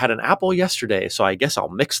 I had an apple yesterday, so I guess I'll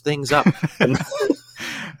mix things up. And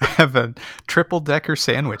I have a triple-decker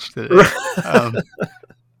sandwich today.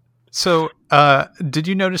 So did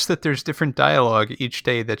you notice that there's different dialogue each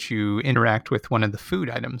day that you interact with one of the food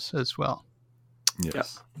items as well?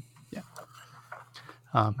 Yes. Yeah.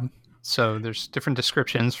 So there's different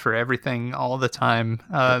descriptions for everything all the time.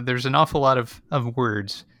 There's an awful lot of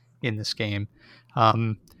words in this game.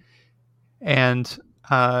 And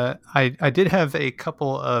I did have a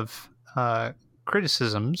couple of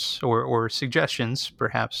criticisms or suggestions,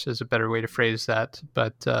 perhaps is a better way to phrase that.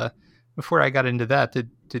 But before I got into that,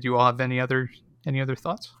 did you all have any other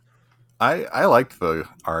thoughts? I liked the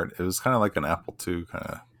art. It was kind of like an Apple II kind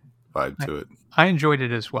of vibe to it. I enjoyed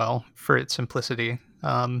it as well for its simplicity.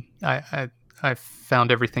 I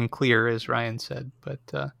found everything clear, as Ryan said, but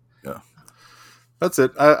yeah, that's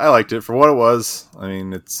it. I liked it for what it was. I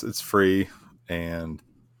mean, it's free, and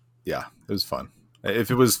yeah, it was fun. If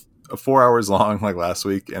it was 4 hours long like last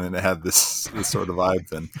week, and then it had this sort of vibe,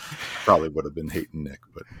 then probably would have been hating Nick.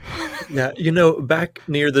 But yeah, back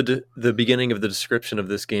near the beginning of the description of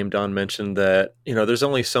this game, Don mentioned that there's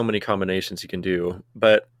only so many combinations you can do.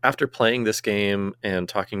 But after playing this game and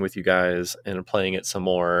talking with you guys and playing it some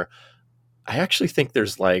more, I actually think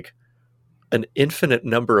there's like an infinite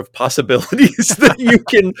number of possibilities that you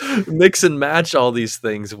can mix and match all these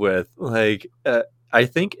things with. Like, I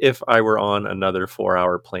think if I were on another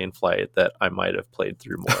 4-hour plane flight, that I might have played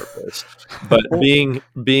through more of this. But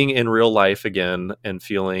being in real life again and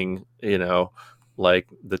feeling, like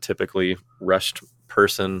the typically rushed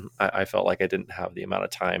person, I felt like I didn't have the amount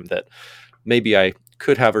of time that maybe I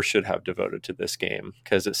could have or should have devoted to this game,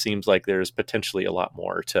 because it seems like there's potentially a lot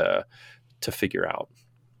more to figure out.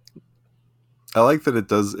 I like that it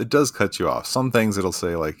does cut you off. Some things it'll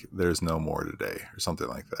say like there's no more today or something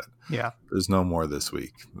like that. Yeah. There's no more this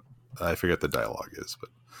week. I forget the dialogue is, but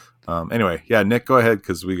anyway, yeah, Nick, go ahead,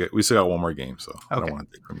 because we still got one more game, so I don't want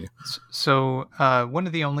to take from you. So one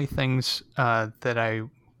of the only things that I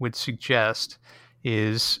would suggest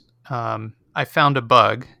is I found a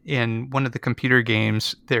bug in one of the computer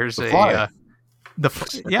games. There's there's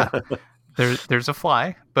a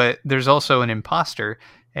fly, but there's also an imposter,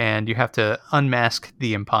 and you have to unmask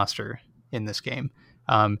the imposter in this game.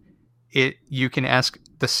 You can ask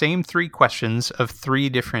the same 3 questions of 3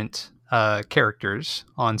 different characters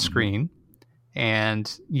on screen,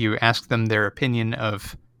 and you ask them their opinion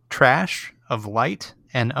of trash, of light,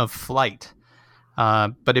 and of flight.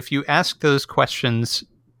 But if you ask those questions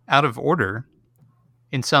out of order,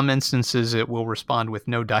 in some instances it will respond with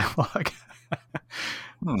no dialogue.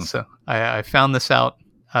 So I found this out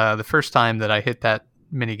the first time that I hit that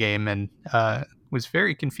minigame, and was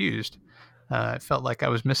very confused. I felt like I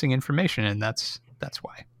was missing information, and that's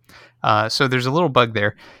why. So there's a little bug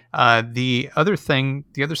there. The other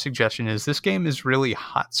suggestion is this game is really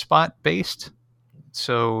hotspot based.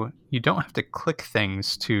 So you don't have to click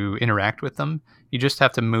things to interact with them. You just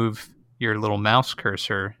have to move your little mouse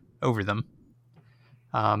cursor over them.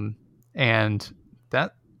 And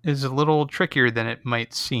that is a little trickier than it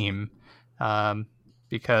might seem,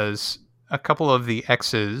 because a couple of the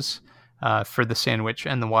X's for the sandwich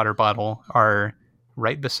and the water bottle are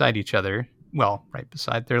right beside each other. Well,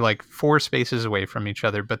 they're like 4 spaces away from each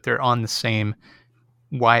other, but they're on the same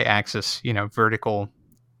y-axis, vertical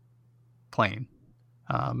plane,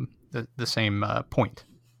 the same point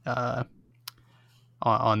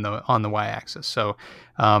on the y-axis. So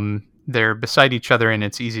they're beside each other, and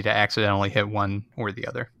it's easy to accidentally hit one or the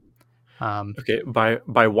other. Okay,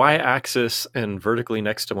 by y-axis and vertically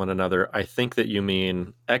next to one another, I think that you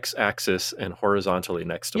mean x-axis and horizontally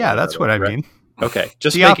next to one another. Yeah, that's what I mean. Okay,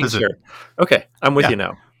 just the making opposite. sure. Okay, I'm with you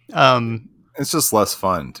now. It's just less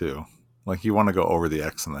fun too. Like you want to go over the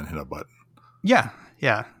X and then hit a button. Yeah.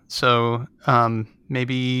 So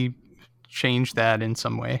maybe change that in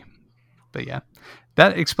some way. But yeah,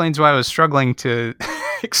 that explains why I was struggling to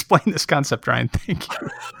explain this concept, Ryan. Thank you.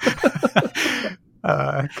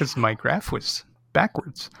 Because my graph was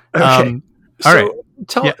backwards. Okay. All right.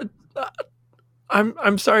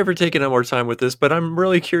 I'm sorry for taking up more time with this, but I'm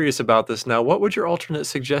really curious about this now. What would your alternate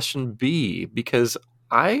suggestion be? Because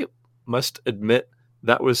I must admit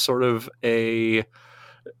that was sort of an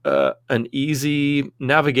easy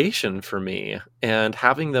navigation for me, and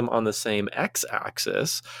having them on the same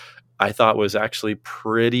x-axis I thought was actually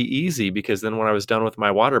pretty easy, because then when I was done with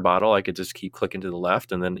my water bottle, I could just keep clicking to the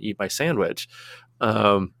left and then eat my sandwich.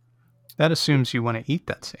 That assumes you want to eat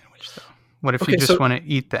that sandwich, though. What if you just want to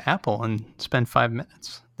eat the apple and spend 5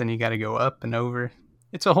 minutes? Then you got to go up and over.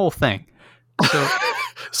 It's a whole thing.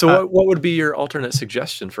 So, what would be your alternate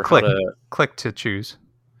suggestion for how to click to choose?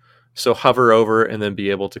 So hover over and then be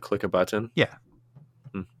able to click a button? Yeah.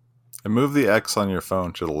 And move the X on your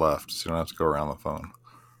phone to the left, so you don't have to go around the phone.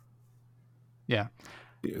 Yeah.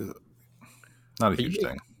 Not a huge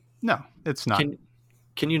thing. No, it's not.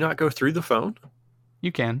 Can you not go through the phone?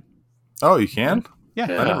 You can. Oh, you can? Yeah.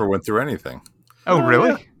 I never went through anything. Oh,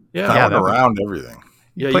 really? Yeah. I went around everything.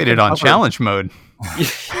 You played it on challenge mode.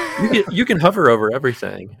 You can hover over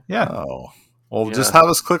everything. Yeah. Oh. Well, just have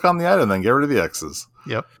us click on the item, then get rid of the X's.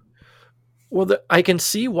 Yep. Well, I can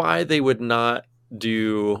see why they would not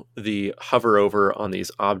do the hover over on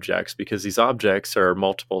these objects, because these objects are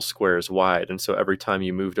multiple squares wide, and so every time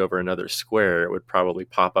you moved over another square, it would probably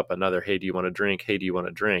pop up another, hey, do you want to drink? Hey, do you want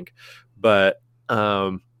to drink? But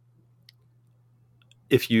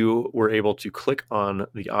if you were able to click on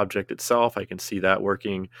the object itself, I can see that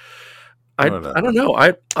working. I don't know.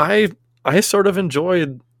 I sort of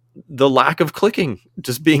enjoyed the lack of clicking,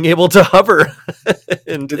 just being able to hover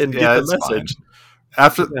and get the message. Fine.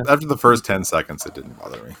 After the first 10 seconds, it didn't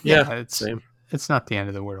bother me. Yeah, it's not the end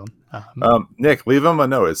of the world. Nick, leave him a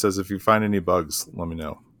note. It says if you find any bugs, let me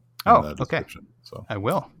know. Oh, okay. So I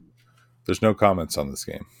will. There's no comments on this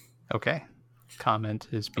game. Okay. Comment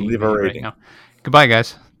is being leave a rating. Right now. Goodbye,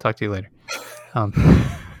 guys. Talk to you later. All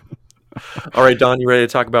right, Don, you ready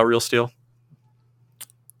to talk about Real Steel?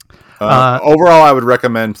 Overall, I would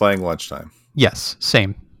recommend playing lunchtime. Yes,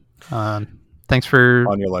 same. Thanks for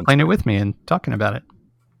On your lunch playing it break. with me and talking about it.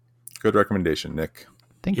 Good recommendation, Nick.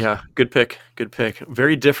 Thank you. Yeah, good pick. Good pick.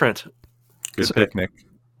 Very different. Good pick, Nick.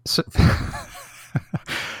 So,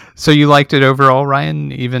 so you liked it overall,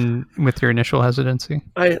 Ryan, even with your initial hesitancy?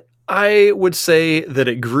 I would say that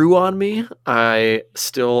it grew on me. I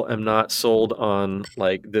still am not sold on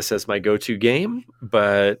like this as my go-to game,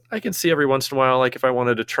 but I can see every once in a while, like if I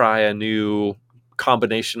wanted to try a new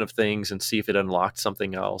combination of things and see if it unlocked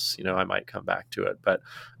something else, I might come back to it. But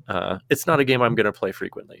it's not a game I'm going to play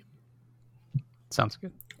frequently. Sounds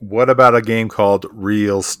good. What about a game called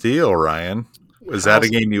Real Steel, Ryan? Is that a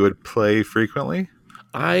game you would play frequently?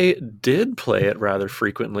 I did play it rather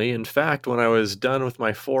frequently. In fact, when I was done with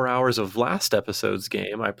my 4 hours of last episode's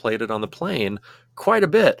game, I played it on the plane quite a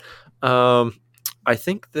bit. I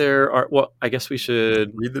think there are, I guess we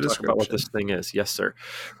should read the talk about what description. this thing is. Yes, sir.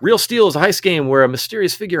 Real Steel is a heist game where a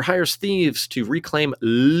mysterious figure hires thieves to reclaim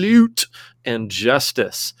loot and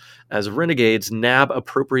justice as renegades nab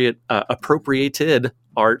appropriated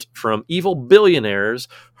art from evil billionaires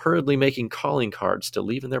hurriedly making calling cards to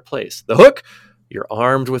leave in their place. The hook? You're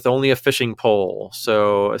armed with only a fishing pole.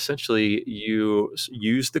 So essentially, you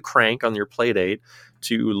use the crank on your playdate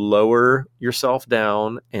to lower yourself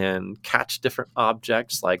down and catch different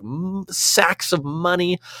objects like sacks of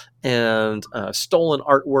money and stolen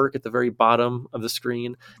artwork at the very bottom of the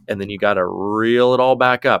screen. And then you got to reel it all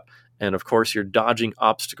back up. And of course, you're dodging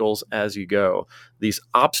obstacles as you go. These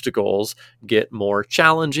obstacles get more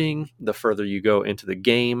challenging the further you go into the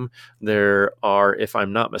game. There are, if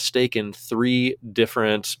I'm not mistaken, 3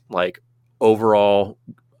 different like overall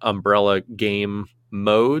umbrella game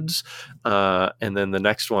modes. And then the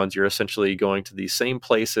next ones, you're essentially going to these same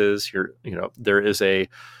places. There is a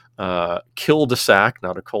cul-de-sac,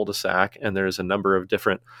 not a cul-de-sac, and there's a number of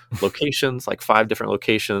different locations, like 5 different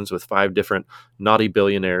locations with 5 different naughty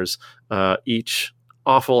billionaires, each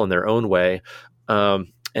awful in their own way.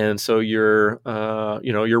 And so you're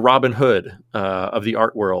Robin Hood of the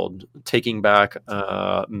art world, taking back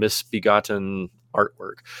misbegotten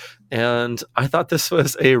artwork. And I thought this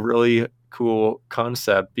was a really cool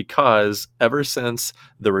concept because ever since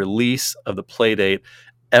the release of the Playdate,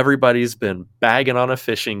 everybody's been bagging on a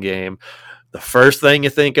fishing game. The first thing you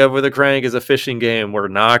think of with a crank is a fishing game. We're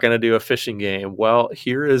not going to do a fishing game. Well,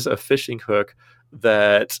 here is a fishing hook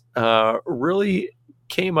that really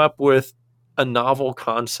came up with a novel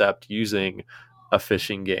concept using a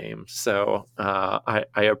fishing game. So I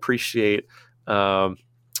appreciate who's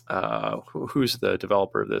the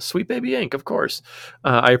developer of this? Sweet Baby Inc., of course.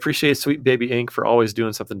 I appreciate Sweet Baby Inc. for always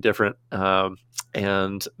doing something different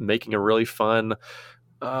and making a really fun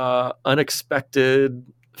unexpected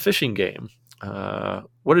fishing game.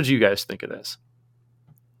 What did you guys think of this?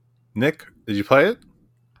 Nick, did you play it?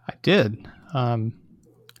 I did.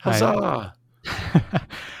 Huzzah!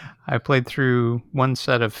 I played through one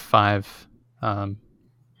set of 5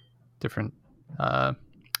 different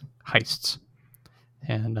heists.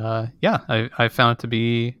 And I found it to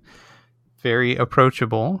be very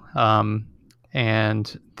approachable.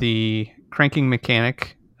 And the cranking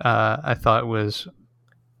mechanic I thought was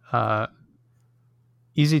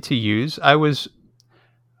easy to use. I was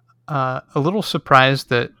a little surprised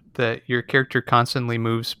that your character constantly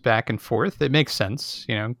moves back and forth. It makes sense,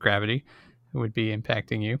 gravity would be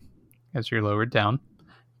impacting you as you're lowered down.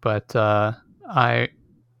 But I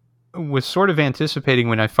was sort of anticipating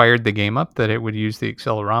when I fired the game up that it would use the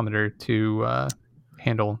accelerometer to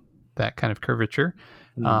handle that kind of curvature.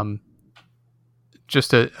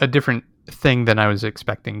 Just a different thing than I was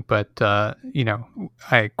expecting, but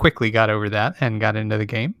I quickly got over that and got into the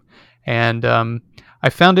game, and I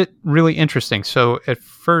found it really interesting. So at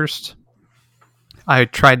first I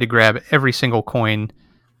tried to grab every single coin,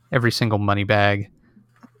 every single money bag,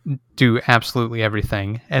 do absolutely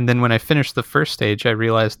everything, and then when I finished the first stage I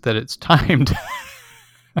realized that it's timed,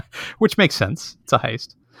 which makes sense. It's a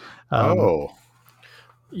heist.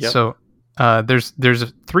 Yep. So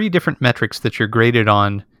there's 3 different metrics that you're graded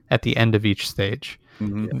on at the end of each stage.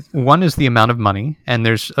 Mm-hmm. One is the amount of money, and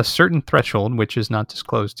there's a certain threshold which is not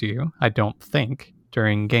disclosed to you, I don't think,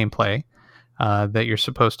 during gameplay that you're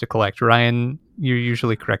supposed to collect. Ryan, you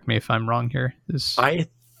usually correct me if I'm wrong here. I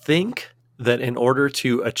think that in order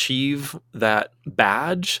to achieve that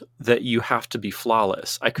badge that you have to be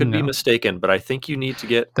flawless. I could be mistaken, but I think you need to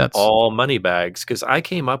get all money bags, because I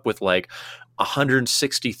came up with like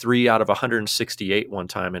 163 out of 168 one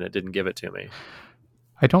time and it didn't give it to me.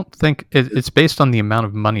 I don't think it's based on the amount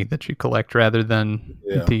of money that you collect rather than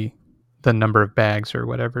the number of bags or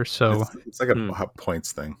whatever. So it's like a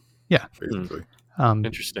points thing. Yeah. Basically.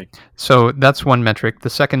 Interesting. So that's one metric. The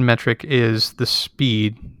second metric is the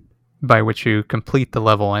speed by which you complete the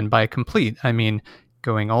level. And by complete, I mean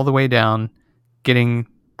going all the way down, getting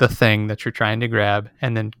the thing that you're trying to grab,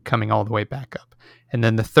 and then coming all the way back up. And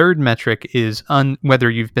then the third metric is whether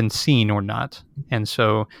you've been seen or not. And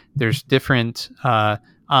so there's different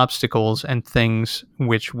obstacles and things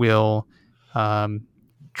which will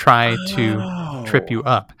try to trip you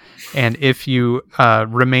up. And if you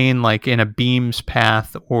remain like in a beam's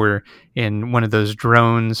path or in one of those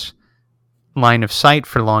drones line of sight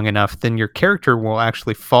for long enough, then your character will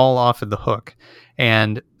actually fall off of the hook.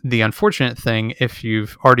 And the unfortunate thing, if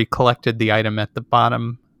you've already collected the item at the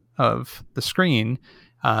bottom of the screen,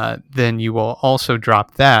 then you will also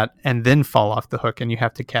drop that and then fall off the hook, and you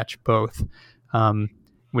have to catch both,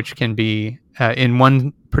 which can be, in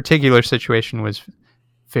one particular situation, was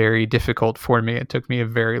very difficult for me. It took me a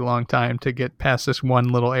very long time to get past this one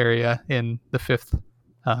little area in the fifth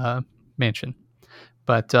mansion.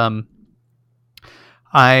 But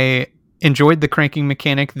I enjoyed the cranking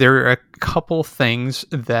mechanic. There are a couple things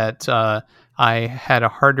that I had a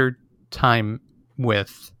harder time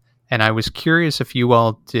with, and I was curious if you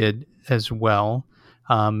all did as well.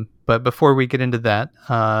 But before we get into that,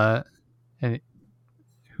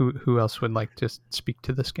 who else would like to speak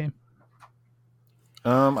to this game?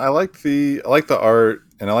 I like the art,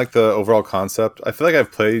 and I like the overall concept. I feel like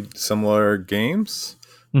I've played similar games.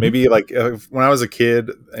 Mm-hmm. Maybe like when I was a kid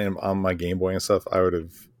and on my Game Boy and stuff, I would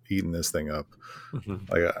have eaten this thing up. Mm-hmm.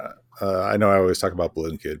 Like I know I always talk about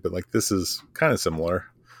Balloon Kid, but like this is kind of similar.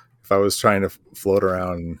 If I was trying to float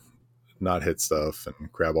around and not hit stuff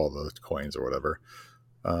and grab all the coins or whatever,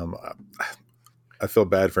 I feel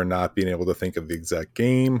bad for not being able to think of the exact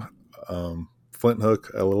game. Flint Hook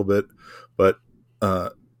a little bit, but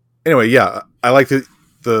anyway, yeah, I like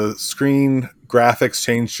the screen graphics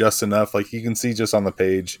change just enough. Like you can see just on the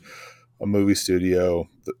page, a movie studio,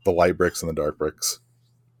 the light bricks and the dark bricks,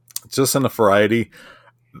 just in a variety.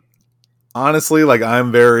 Honestly, like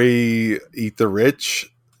I'm very eat the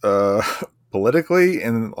rich politically,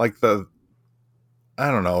 and like I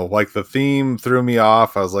don't know, like the theme threw me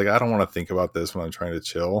off. I was like, I don't want to think about this when I'm trying to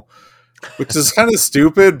chill, which is kind of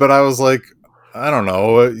stupid, but I was like, I don't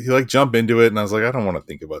know. You like jump into it, and I was like, I don't want to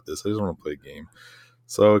think about this. I just want to play a game.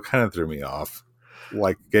 So it kind of threw me off,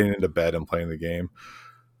 like getting into bed and playing the game.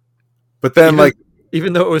 But then,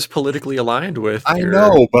 even though it was politically aligned with, I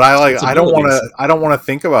know, but I don't want to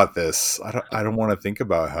think about this. I don't want to think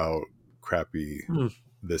about how crappy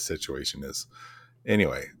this situation is.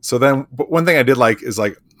 Anyway, so then, but one thing I did like is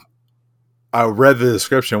like I read the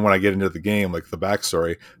description when I get into the game, like the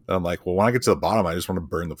backstory. And I'm like, well, when I get to the bottom, I just want to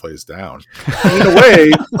burn the place down. In a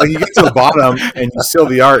way, like you get to the bottom and you seal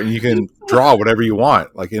the art, and you can draw whatever you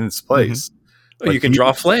want, like in its place. Mm-hmm. Like, you can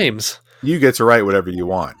draw flames. You get to write whatever you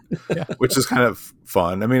want, which is kind of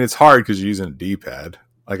fun. I mean, it's hard because you're using a D-pad.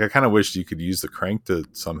 Like I kind of wish you could use the crank to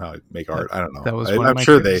somehow make art. I don't know. That was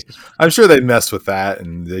I'm sure they messed with that,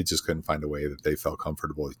 and they just couldn't find a way that they felt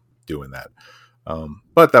comfortable doing that.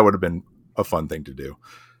 But that would have been a fun thing to do.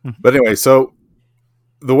 Mm-hmm. But anyway, so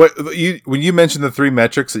the way when you mentioned the three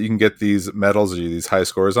metrics that you can get these medals or these high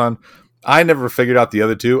scores on, I never figured out the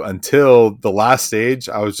other two until the last stage.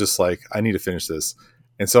 I was just like, I need to finish this,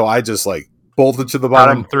 and so I just like bolted to the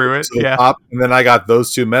bottom, through it, top, and then I got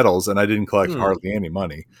those two medals, and I didn't collect hardly any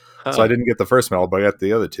money, so I didn't get the first medal, but I got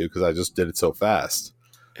the other two because I just did it so fast.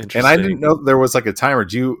 And I didn't know there was like a timer.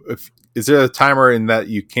 Is there a timer in that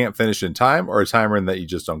you can't finish in time, or a timer in that you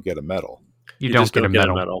just don't get a medal? You don't get a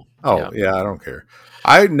medal. Oh, yeah, I don't care.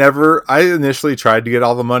 I initially tried to get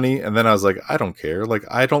all the money, and then I was like, I don't care. Like,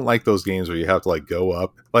 I don't like those games where you have to like go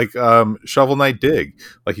up, like Shovel Knight Dig.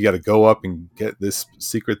 Like, you got to go up and get this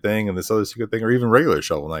secret thing and this other secret thing, or even regular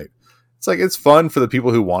Shovel Knight. It's like, it's fun for the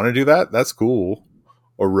people who want to do that. That's cool.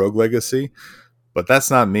 Or Rogue Legacy. But that's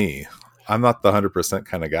not me. I'm not the 100%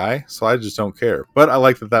 kind of guy, so I just don't care. But I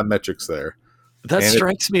like that metric's there. That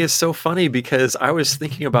strikes me as so funny because I was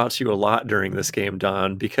thinking about you a lot during this game,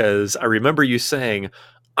 Don, because I remember you saying,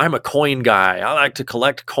 I'm a coin guy. I like to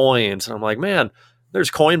collect coins. And I'm like, man, there's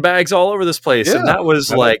coin bags all over this place. Yeah, and that was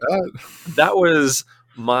that was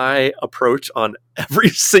my approach on every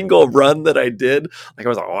single run that I did. Like I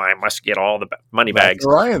was like, oh, I must get all the money bags. That's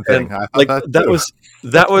the Ryan thing. Like that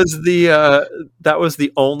was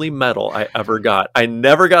the only medal I ever got. I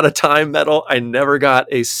never got a time medal. I never got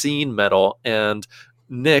a scene medal. And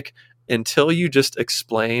Nick, until you just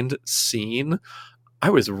explained scene, I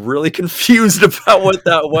was really confused about what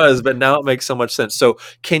that was, but now it makes so much sense. So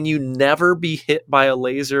can you never be hit by a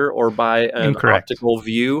laser or by an optical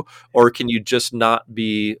view, or can you just not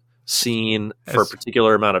be scene for a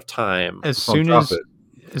particular amount of time. As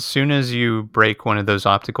soon as you break one of those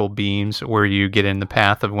optical beams or you get in the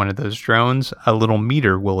path of one of those drones, a little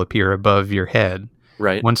meter will appear above your head.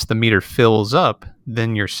 Right. Once the meter fills up,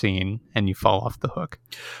 then you're seen and you fall off the hook.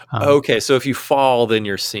 Okay, so if you fall, then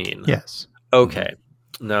you're seen. Yes. Okay.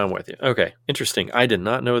 Now I'm with you. Okay. Interesting. I did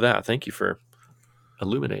not know that. Thank you for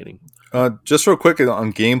illuminating. Just real quick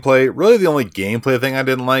on gameplay, really the only gameplay thing I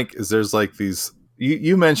didn't like is there's like these,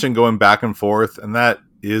 you mentioned going back and forth, and that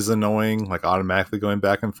is annoying, like automatically going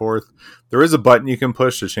back and forth. There is a button you can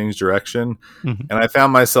push to change direction, and I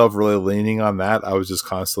found myself really leaning on that. I was just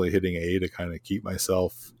constantly hitting A to kind of keep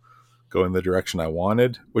myself going the direction I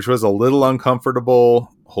wanted, which was a little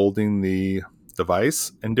uncomfortable holding the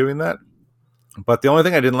device and doing that. But the only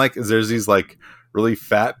thing I didn't like is there's these like really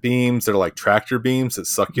fat beams that are like tractor beams that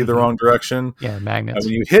suck you the wrong direction. Yeah, magnets.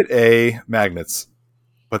 And when you hit A, magnets.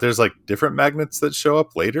 But there's like different magnets that show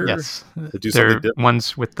up later. Yes, that do they're something different.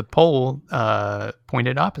 Ones with the pole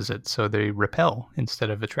pointed opposite, so they repel instead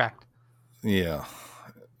of attract. Yeah.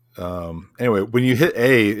 Anyway, when you hit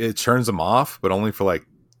A, it turns them off, but only for like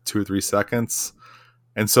 2 or 3 seconds.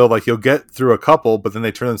 And so like you'll get through a couple, but then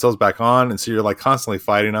they turn themselves back on, and so you're like constantly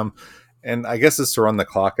fighting them. And I guess it's to run the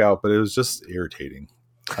clock out, but it was just irritating.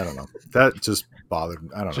 I don't know. That just bothered me.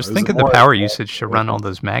 I don't know. Just think of the power usage to run all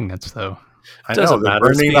those magnets, though. I know, they're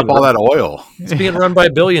burning up all that oil. It's being run by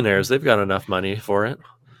billionaires. They've got enough money for it.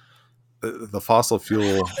 The fossil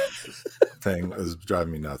fuel thing is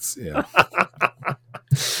driving me nuts. Yeah.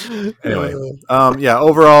 Anyway, yeah.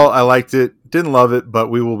 Overall, I liked it. Didn't love it, but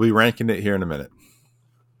we will be ranking it here in a minute.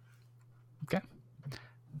 Okay.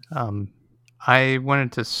 I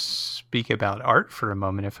wanted to speak about art for a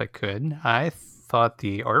moment, if I could. I thought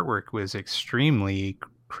the artwork was extremely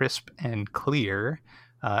crisp and clear.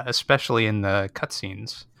 Especially in the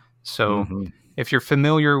cutscenes. So if you're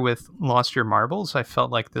familiar with Lost Your Marbles, I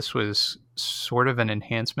felt like this was sort of an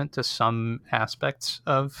enhancement to some aspects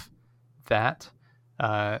of that.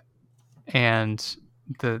 And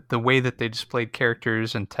the way that they displayed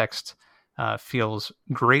characters and text feels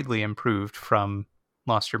greatly improved from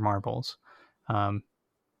Lost Your Marbles,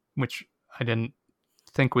 which I didn't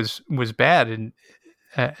think was bad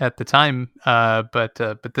at the time,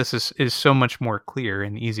 but this is so much more clear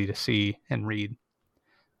and easy to see and read.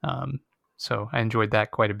 So I enjoyed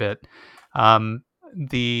that quite a bit.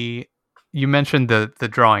 You mentioned the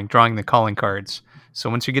drawing the calling cards. So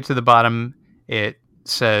once you get to the bottom, it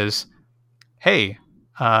says, "Hey,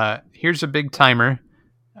 here's a big timer.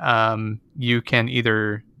 You can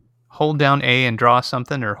either hold down A and draw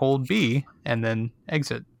something, or hold B and then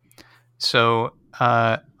exit." So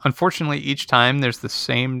unfortunately, each time there's the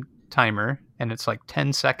same timer, and it's like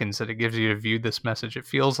 10 seconds that it gives you to view this message. It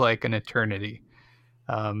feels like an eternity.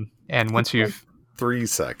 And once you've 3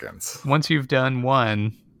 seconds, once you've done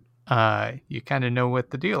one, you kind of know what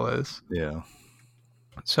the deal is. Yeah.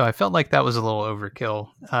 So I felt like that was a little overkill,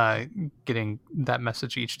 getting that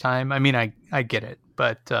message each time. I mean, I get it,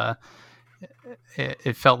 but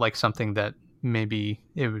it felt like something that maybe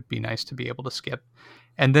it would be nice to be able to skip.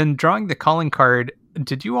 And then drawing the calling card,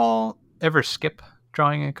 did you all ever skip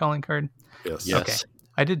drawing a calling card? Yes. Okay.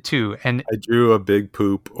 I did too. And I drew a big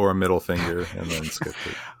poop or a middle finger and then skipped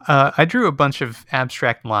it. I drew a bunch of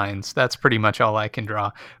abstract lines. That's pretty much all I can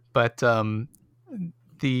draw. But the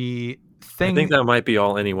thing... I think that might be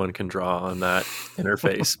all anyone can draw on that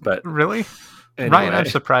interface. But really? Anyway, Ryan, I'm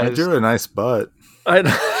surprised. I drew a nice butt.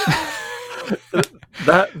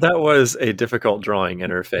 That was a difficult drawing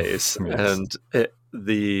interface. Yes.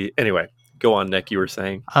 And anyway, go on, Nick, you were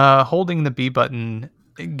saying. Holding the B button,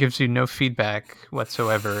 it gives you no feedback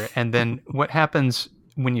whatsoever. And then what happens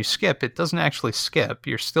when you skip, it doesn't actually skip.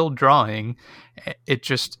 You're still drawing. It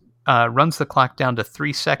just runs the clock down to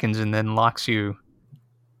 3 seconds and then locks you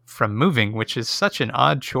from moving, which is such an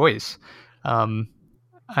odd choice. I'm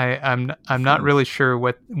not really sure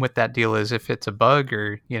what that deal is, if it's a bug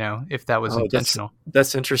or, if that was intentional.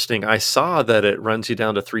 That's interesting. I saw that it runs you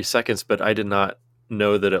down to 3 seconds, but I did not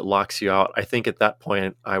know that it locks you out. I think at that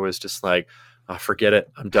point I was just like, forget it.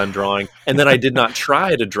 I'm done drawing. And then I did not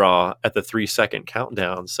try to draw at the 3 second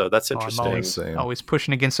countdown. So that's interesting. I'm always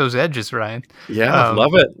pushing against those edges, Ryan. Yeah.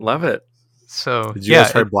 Love it. So did you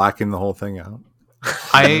guys try blacking the whole thing out?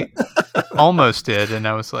 I almost did. And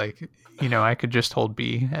I was like, I could just hold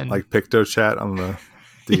B and like PictoChat on the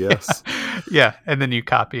DS. Yeah. And then you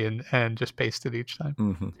copy and just paste it each time.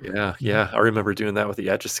 Mm-hmm. Yeah. I remember doing that with the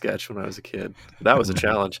Etch-a-Sketch when I was a kid. That was a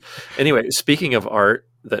challenge. Anyway, speaking of art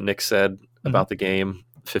that Nick said about the game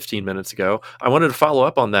 15 minutes ago, I wanted to follow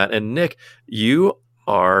up on that. And Nick, you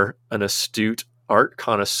are an astute art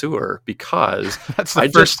connoisseur because That's the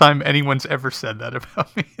first time anyone's ever said that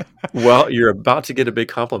about me. Well, you're about to get a big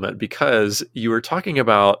compliment because you were talking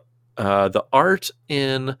about the art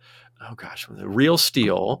in, the Real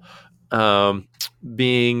Steel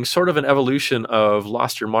being sort of an evolution of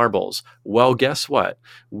Lost Your Marbles. Well, guess what?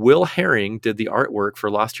 Will Herring did the artwork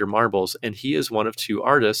for Lost Your Marbles, and he is one of 2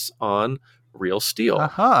 artists on Real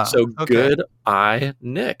Steel. So good eye,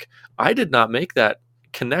 Nick. I did not make that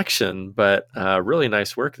connection, but really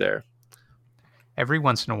nice work there. Every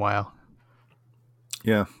once in a while.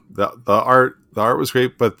 Yeah, the art was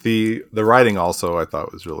great, but the writing also I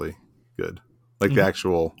thought was really good. Like the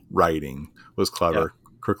actual writing was clever.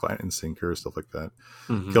 Crook, line, and sinker, stuff like that.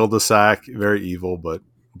 Cul-de-sac, very evil, but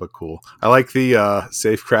cool. I like the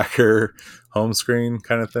safecracker home screen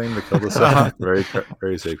kind of thing. The cul-de-sac, very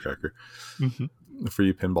safecracker for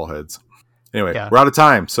you pinball heads. Anyway, we're out of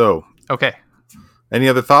time. So okay. Any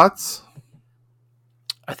other thoughts?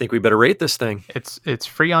 I think we better rate this thing. It's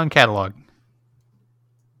free on catalog.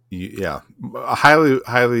 Yeah, I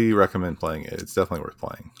highly recommend playing it. It's definitely worth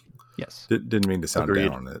playing. Yes. Didn't mean to sound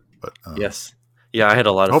down on it, but yes. Yeah, I had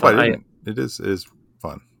a lot of fun. I didn't. It is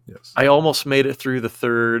fun. Yes. I almost made it through the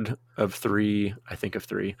 3rd of 3, I think of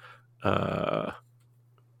 3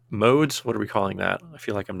 modes. What are we calling that? I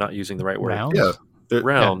feel like I'm not using the right word. Rounds? Yeah.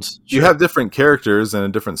 Rounds. Yeah. You have different characters and a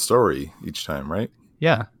different story each time, right?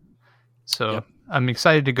 Yeah. So I'm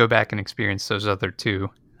excited to go back and experience those other 2. Me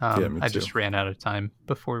too. I just ran out of time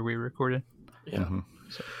before we recorded. Yeah.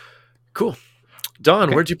 Cool.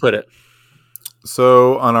 Don, where'd you put it?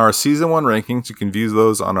 So on our season 1 rankings, you can view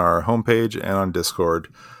those on our homepage and on Discord.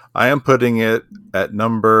 I am putting it at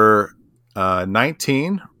number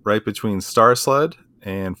 19, right between Star Sled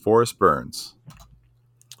and Forest Burns.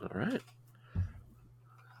 All right.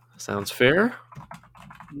 Sounds fair.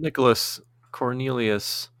 Nicholas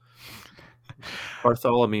Cornelius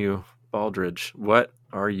Bartholomew Baldridge, what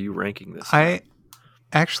are you ranking this? I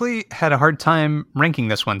actually had a hard time ranking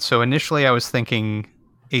this one. So initially I was thinking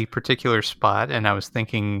a particular spot, and I was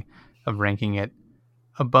thinking of ranking it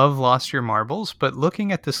above Lost Your Marbles. But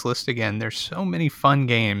looking at this list again, there's so many fun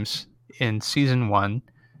games in Season 1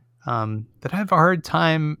 that I have a hard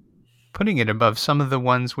time putting it above some of the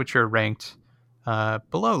ones which are ranked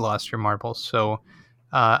below Lost Your Marbles. So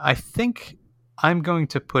I think I'm going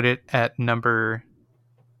to put it at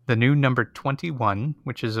the new number 21,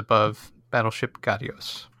 which is above Battleship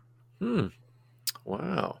Gaudios.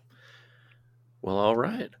 Wow. Well, all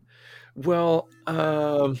right. Well,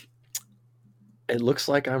 it looks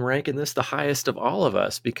like I'm ranking this the highest of all of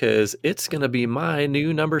us because it's going to be my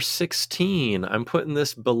new number 16. I'm putting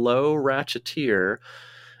this below Ratcheteer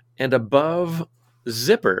and above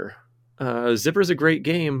Zipper. Zipper's a great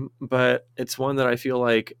game, but it's one that I feel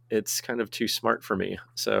like it's kind of too smart for me.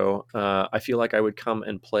 So I feel like I would come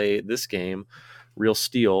and play this game, Real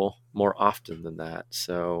Steel, more often than that.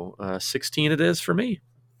 So 16 it is for me.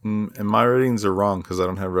 And my ratings are wrong because I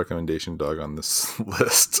don't have recommendation dog on this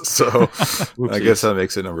list. So I guess that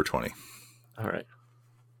makes it number 20. All right.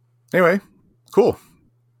 Anyway, cool.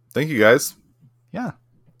 Thank you guys. Yeah.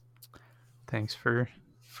 Thanks for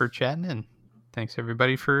chatting, and thanks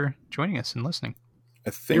everybody for joining us and listening. I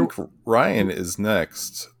think Ryan is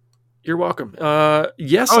next. You're welcome.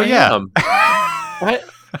 Yes, I am.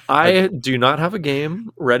 I do not have a game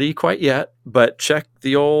ready quite yet, but check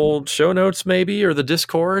the old show notes maybe or the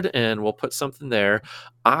Discord and we'll put something there.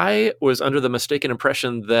 I was under the mistaken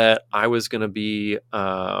impression that I was going to be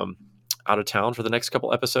out of town for the next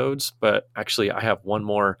couple episodes, but actually I have one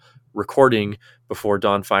more recording before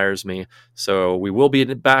Dawn fires me. So we will be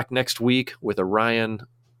back next week with a Ryan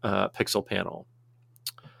Pixel panel.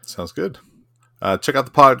 Sounds good. Check out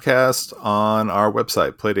the podcast on our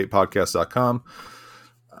website, playdatepodcast.com.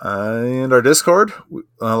 And our Discord,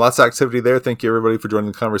 lots of activity there. Thank you everybody for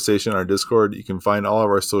joining the conversation on our Discord. You can find all of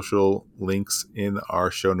our social links in our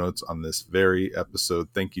show notes on this very episode.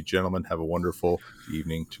 Thank you, gentlemen. Have a wonderful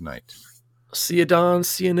evening tonight. See you, Don.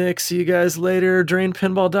 See you, Nick. See you guys later.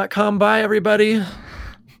 DrainPinball.com. Bye, everybody.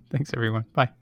 Thanks, everyone. Bye.